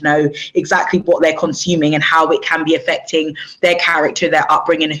children, to know exactly what they're consuming and how it can be affecting their character, their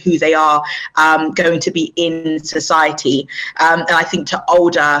upbringing, and who they are going to be in society. And I think to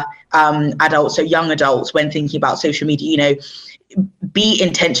older adults, so young adults, when thinking about social media, be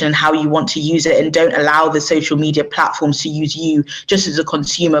intentional in how you want to use it, and don't allow the social media platforms to use you just as a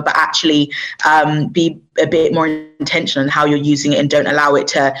consumer, but actually be a bit more intentional in how you're using it, and don't allow it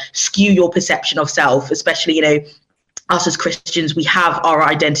to skew your perception of self, especially, us as Christians, we have our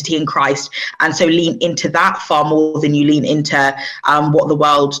identity in Christ. And so lean into that far more than you lean into what the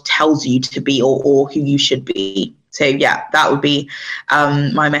world tells you to be or who you should be. So, yeah, that would be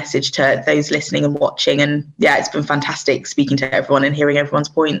my message to those listening and watching. And, yeah, it's been fantastic speaking to everyone and hearing everyone's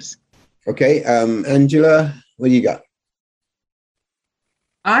points. Okay. Angela, what do you got?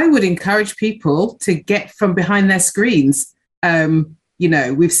 I would encourage people to get from behind their screens.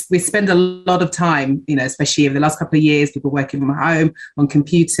 We spend a lot of time, especially over the last couple of years, people working from home, on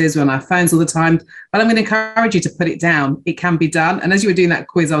computers, we're on our phones all the time. But I'm going to encourage you to put it down. It can be done. And as you were doing that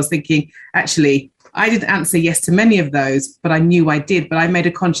quiz, I was thinking, actually, I didn't answer yes to many of those, but I knew I did. But I made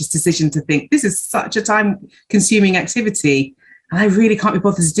a conscious decision to think this is such a time-consuming activity, and I really can't be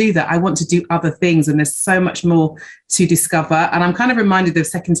bothered to do that. I want to do other things, and there's so much more to discover. And I'm kind of reminded of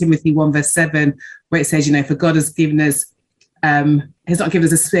 2 Timothy 1 verse 7, where it says, for God has given us, has not given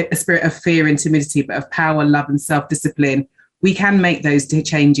us a spirit of fear and timidity, but of power, love, and self-discipline. We can make those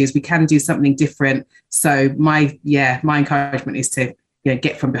changes. We can do something different. So my encouragement is to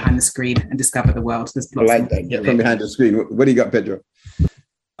get from behind the screen and discover the world. There's I like that. Get from behind the screen. What do you got, Pedro?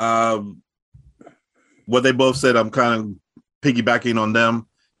 What they both said, I'm kind of piggybacking on them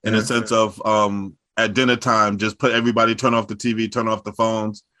in a sense of at dinner time, just put everybody, turn off the TV, turn off the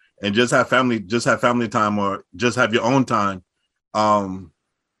phones, and just have family time, or just have your own time.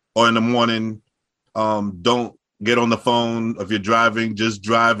 Or in the morning, don't get on the phone. If you're driving, just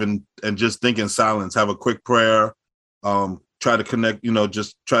drive and just think in silence. Have a quick prayer. Try to connect,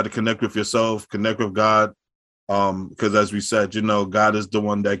 just try to connect with yourself, connect with God. Because as we said, God is the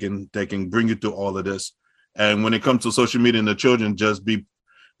one that can bring you through all of this. And when it comes to social media and the children, just be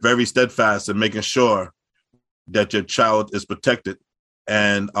very steadfast in making sure that your child is protected.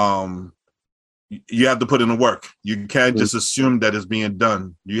 And you have to put in the work. You can't just assume that it's being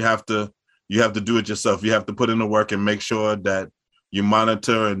done. You have to do it yourself. You have to put in the work and make sure that you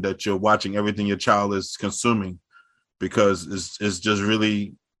monitor and that you're watching everything your child is consuming. Because it's just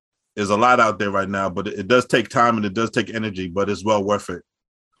really, there's a lot out there right now, but it does take time and it does take energy, but it's well worth it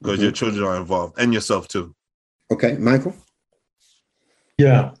because your children are involved and yourself too. Okay, Michael?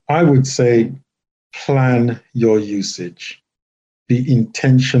 Yeah, I would say plan your usage. Be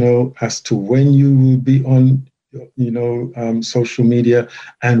intentional as to when you will be on, social media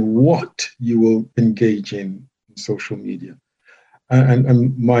and what you will engage in social media.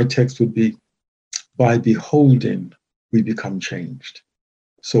 And my text would be, by beholding, we become changed.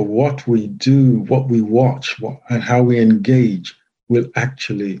 So what we do, what we watch, and how we engage will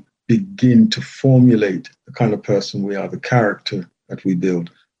actually begin to formulate the kind of person we are, the character that we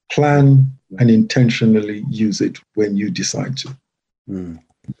build. Plan and intentionally use it when you decide to.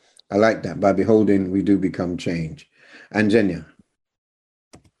 I like that. By beholding, we do become change. And Jenya?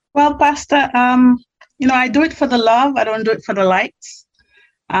 Well, Pastor, I do it for the love. I don't do it for the likes.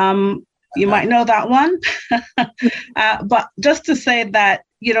 You might know that one. But just to say that,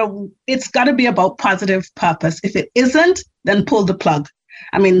 it's got to be about positive purpose. If it isn't, then pull the plug.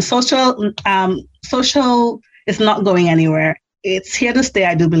 I mean, social is not going anywhere. It's here to stay,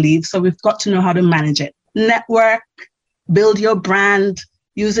 I do believe. So we've got to know how to manage it. Network, build your brand,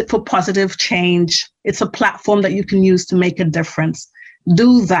 use it for positive change. It's a platform that you can use to make a difference.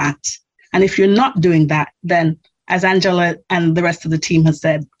 Do that. And if you're not doing that, then as Angela and the rest of the team has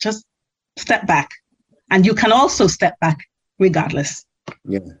said, just step back. And you can also step back regardless.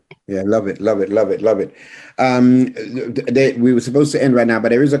 Yeah, love it. We were supposed to end right now, but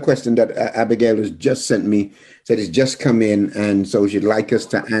there is a question that Abigail has just sent me, said it's just come in, and so she'd like us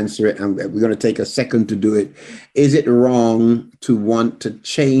to answer it, and we're going to take a second to do it. Is it wrong to want to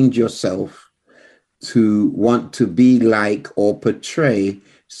change yourself, to want to be like or portray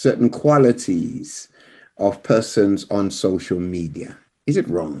certain qualities of persons on social media? Is it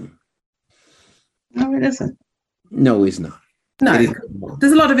wrong? No, it isn't. No, it's not. No,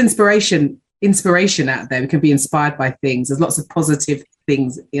 there's a lot of inspiration out there. We can be inspired by things. There's lots of positive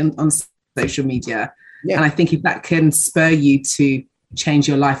things on social media. Yeah. And I think if that can spur you to change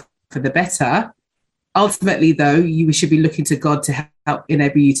your life for the better, ultimately, though, we should be looking to God to help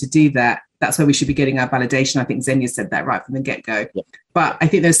enable you to do that. That's where we should be getting our validation. I think Xenia said that right from the get-go. Yeah. But I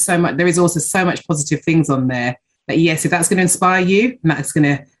think there is also so much positive things on there that, yes, if that's going to inspire you and that's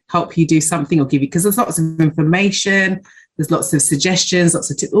going to help you do something or give you, because there's lots of information, there's lots of suggestions, lots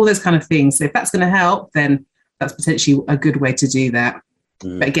of tips, all those kind of things. So if that's going to help, then that's potentially a good way to do that.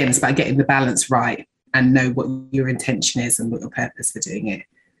 But again, it's about getting the balance right and know what your intention is and what your purpose for doing it.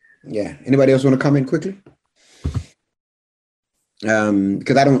 Yeah. Anybody else want to comment quickly?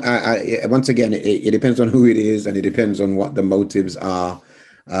 Because once again, it depends on who it is, and it depends on what the motives are,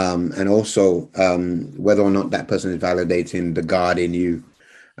 and also whether or not that person is validating the God in you.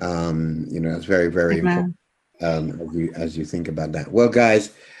 It's very, very important as you think about that. Well,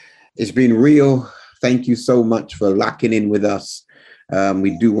 guys, it's been real. Thank you so much for locking in with us.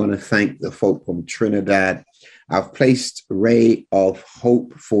 We do want to thank the folk from Trinidad. I've placed Ray of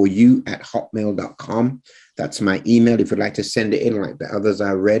Hope for you at hotmail.com. That's my email. If you'd like to send it in like the others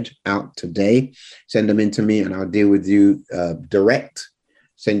I read out today, send them in to me and I'll deal with you direct,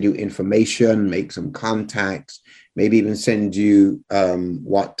 send you information, make some contacts, maybe even send you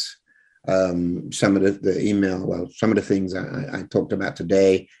what some of the email, well, some of the things I talked about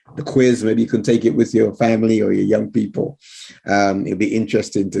today, the quiz, maybe you can take it with your family or your young people. It'll be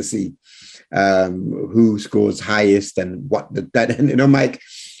interesting to see who scores highest and what and Mike,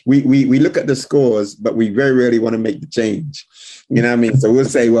 we look at the scores, but we very rarely want to make the change. You know what I mean? So we'll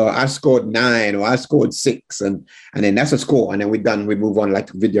say, well, I scored 9 or I scored 6, and then that's a score. And then we're done. We move on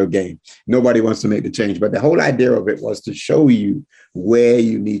like a video game. Nobody wants to make the change. But the whole idea of it was to show you where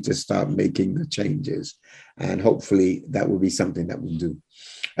you need to start making the changes. And hopefully that will be something that we'll do.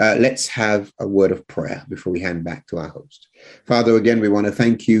 Let's have a word of prayer before we hand back to our host. Father, again, we want to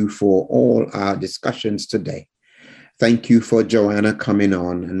thank you for all our discussions today. Thank you for Joanna coming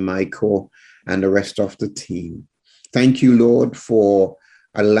on and Michael and the rest of the team. Thank you, Lord, for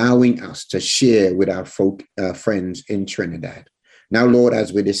allowing us to share with our friends in Trinidad. Now, Lord,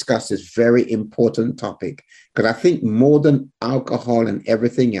 as we discuss this very important topic, because I think more than alcohol and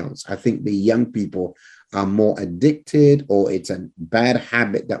everything else, I think the young people are more addicted, or it's a bad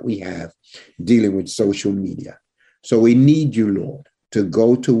habit that we have dealing with social media. So we need you, Lord, to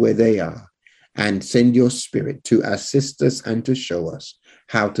go to where they are and send your spirit to assist us and to show us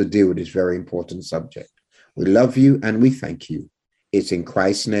how to deal with this very important subject. We love you and we thank you. It's in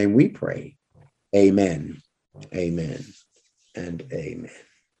Christ's name we pray. Amen, amen, and amen.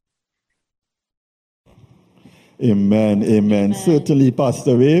 Amen, amen. Certainly,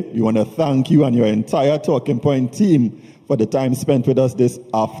 Pastor Ray, we want to thank you and your entire Talking Point team for the time spent with us this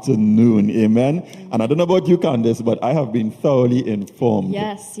afternoon. Amen. And I don't know about you, Candace, but I have been thoroughly informed.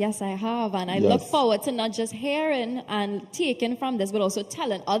 Yes, I have. And I look forward to not just hearing and taking from this, but also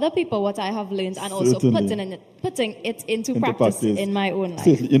telling other people what I have learned and also putting it into practice in my own life.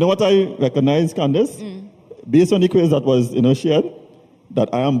 Seriously. You know what I recognize, Candace? Based on the quiz that was shared, that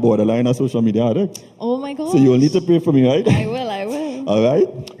I am borderline a social media addict. Oh my God. So you will need to pray for me, right? I will. All right.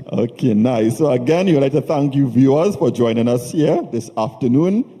 Okay, nice. So again, we would like to thank you viewers for joining us here this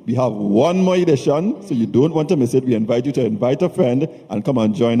afternoon. We have one more edition, so you don't want to miss it. We invite you to invite a friend and come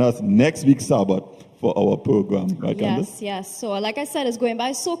and join us next week, Sabbath, for our program. Right, Candace? Yes. So like I said, it's going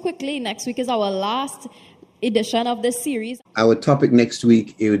by so quickly. Next week is our last edition of this series. Our topic next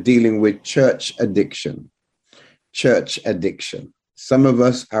week is dealing with church addiction. Church addiction. Some of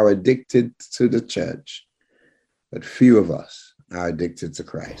us are addicted to the church, but few of us are addicted to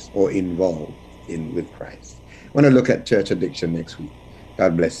Christ or involved with Christ. I want to look at church addiction next week.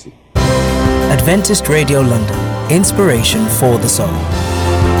 God bless you. Adventist Radio London, inspiration for the soul.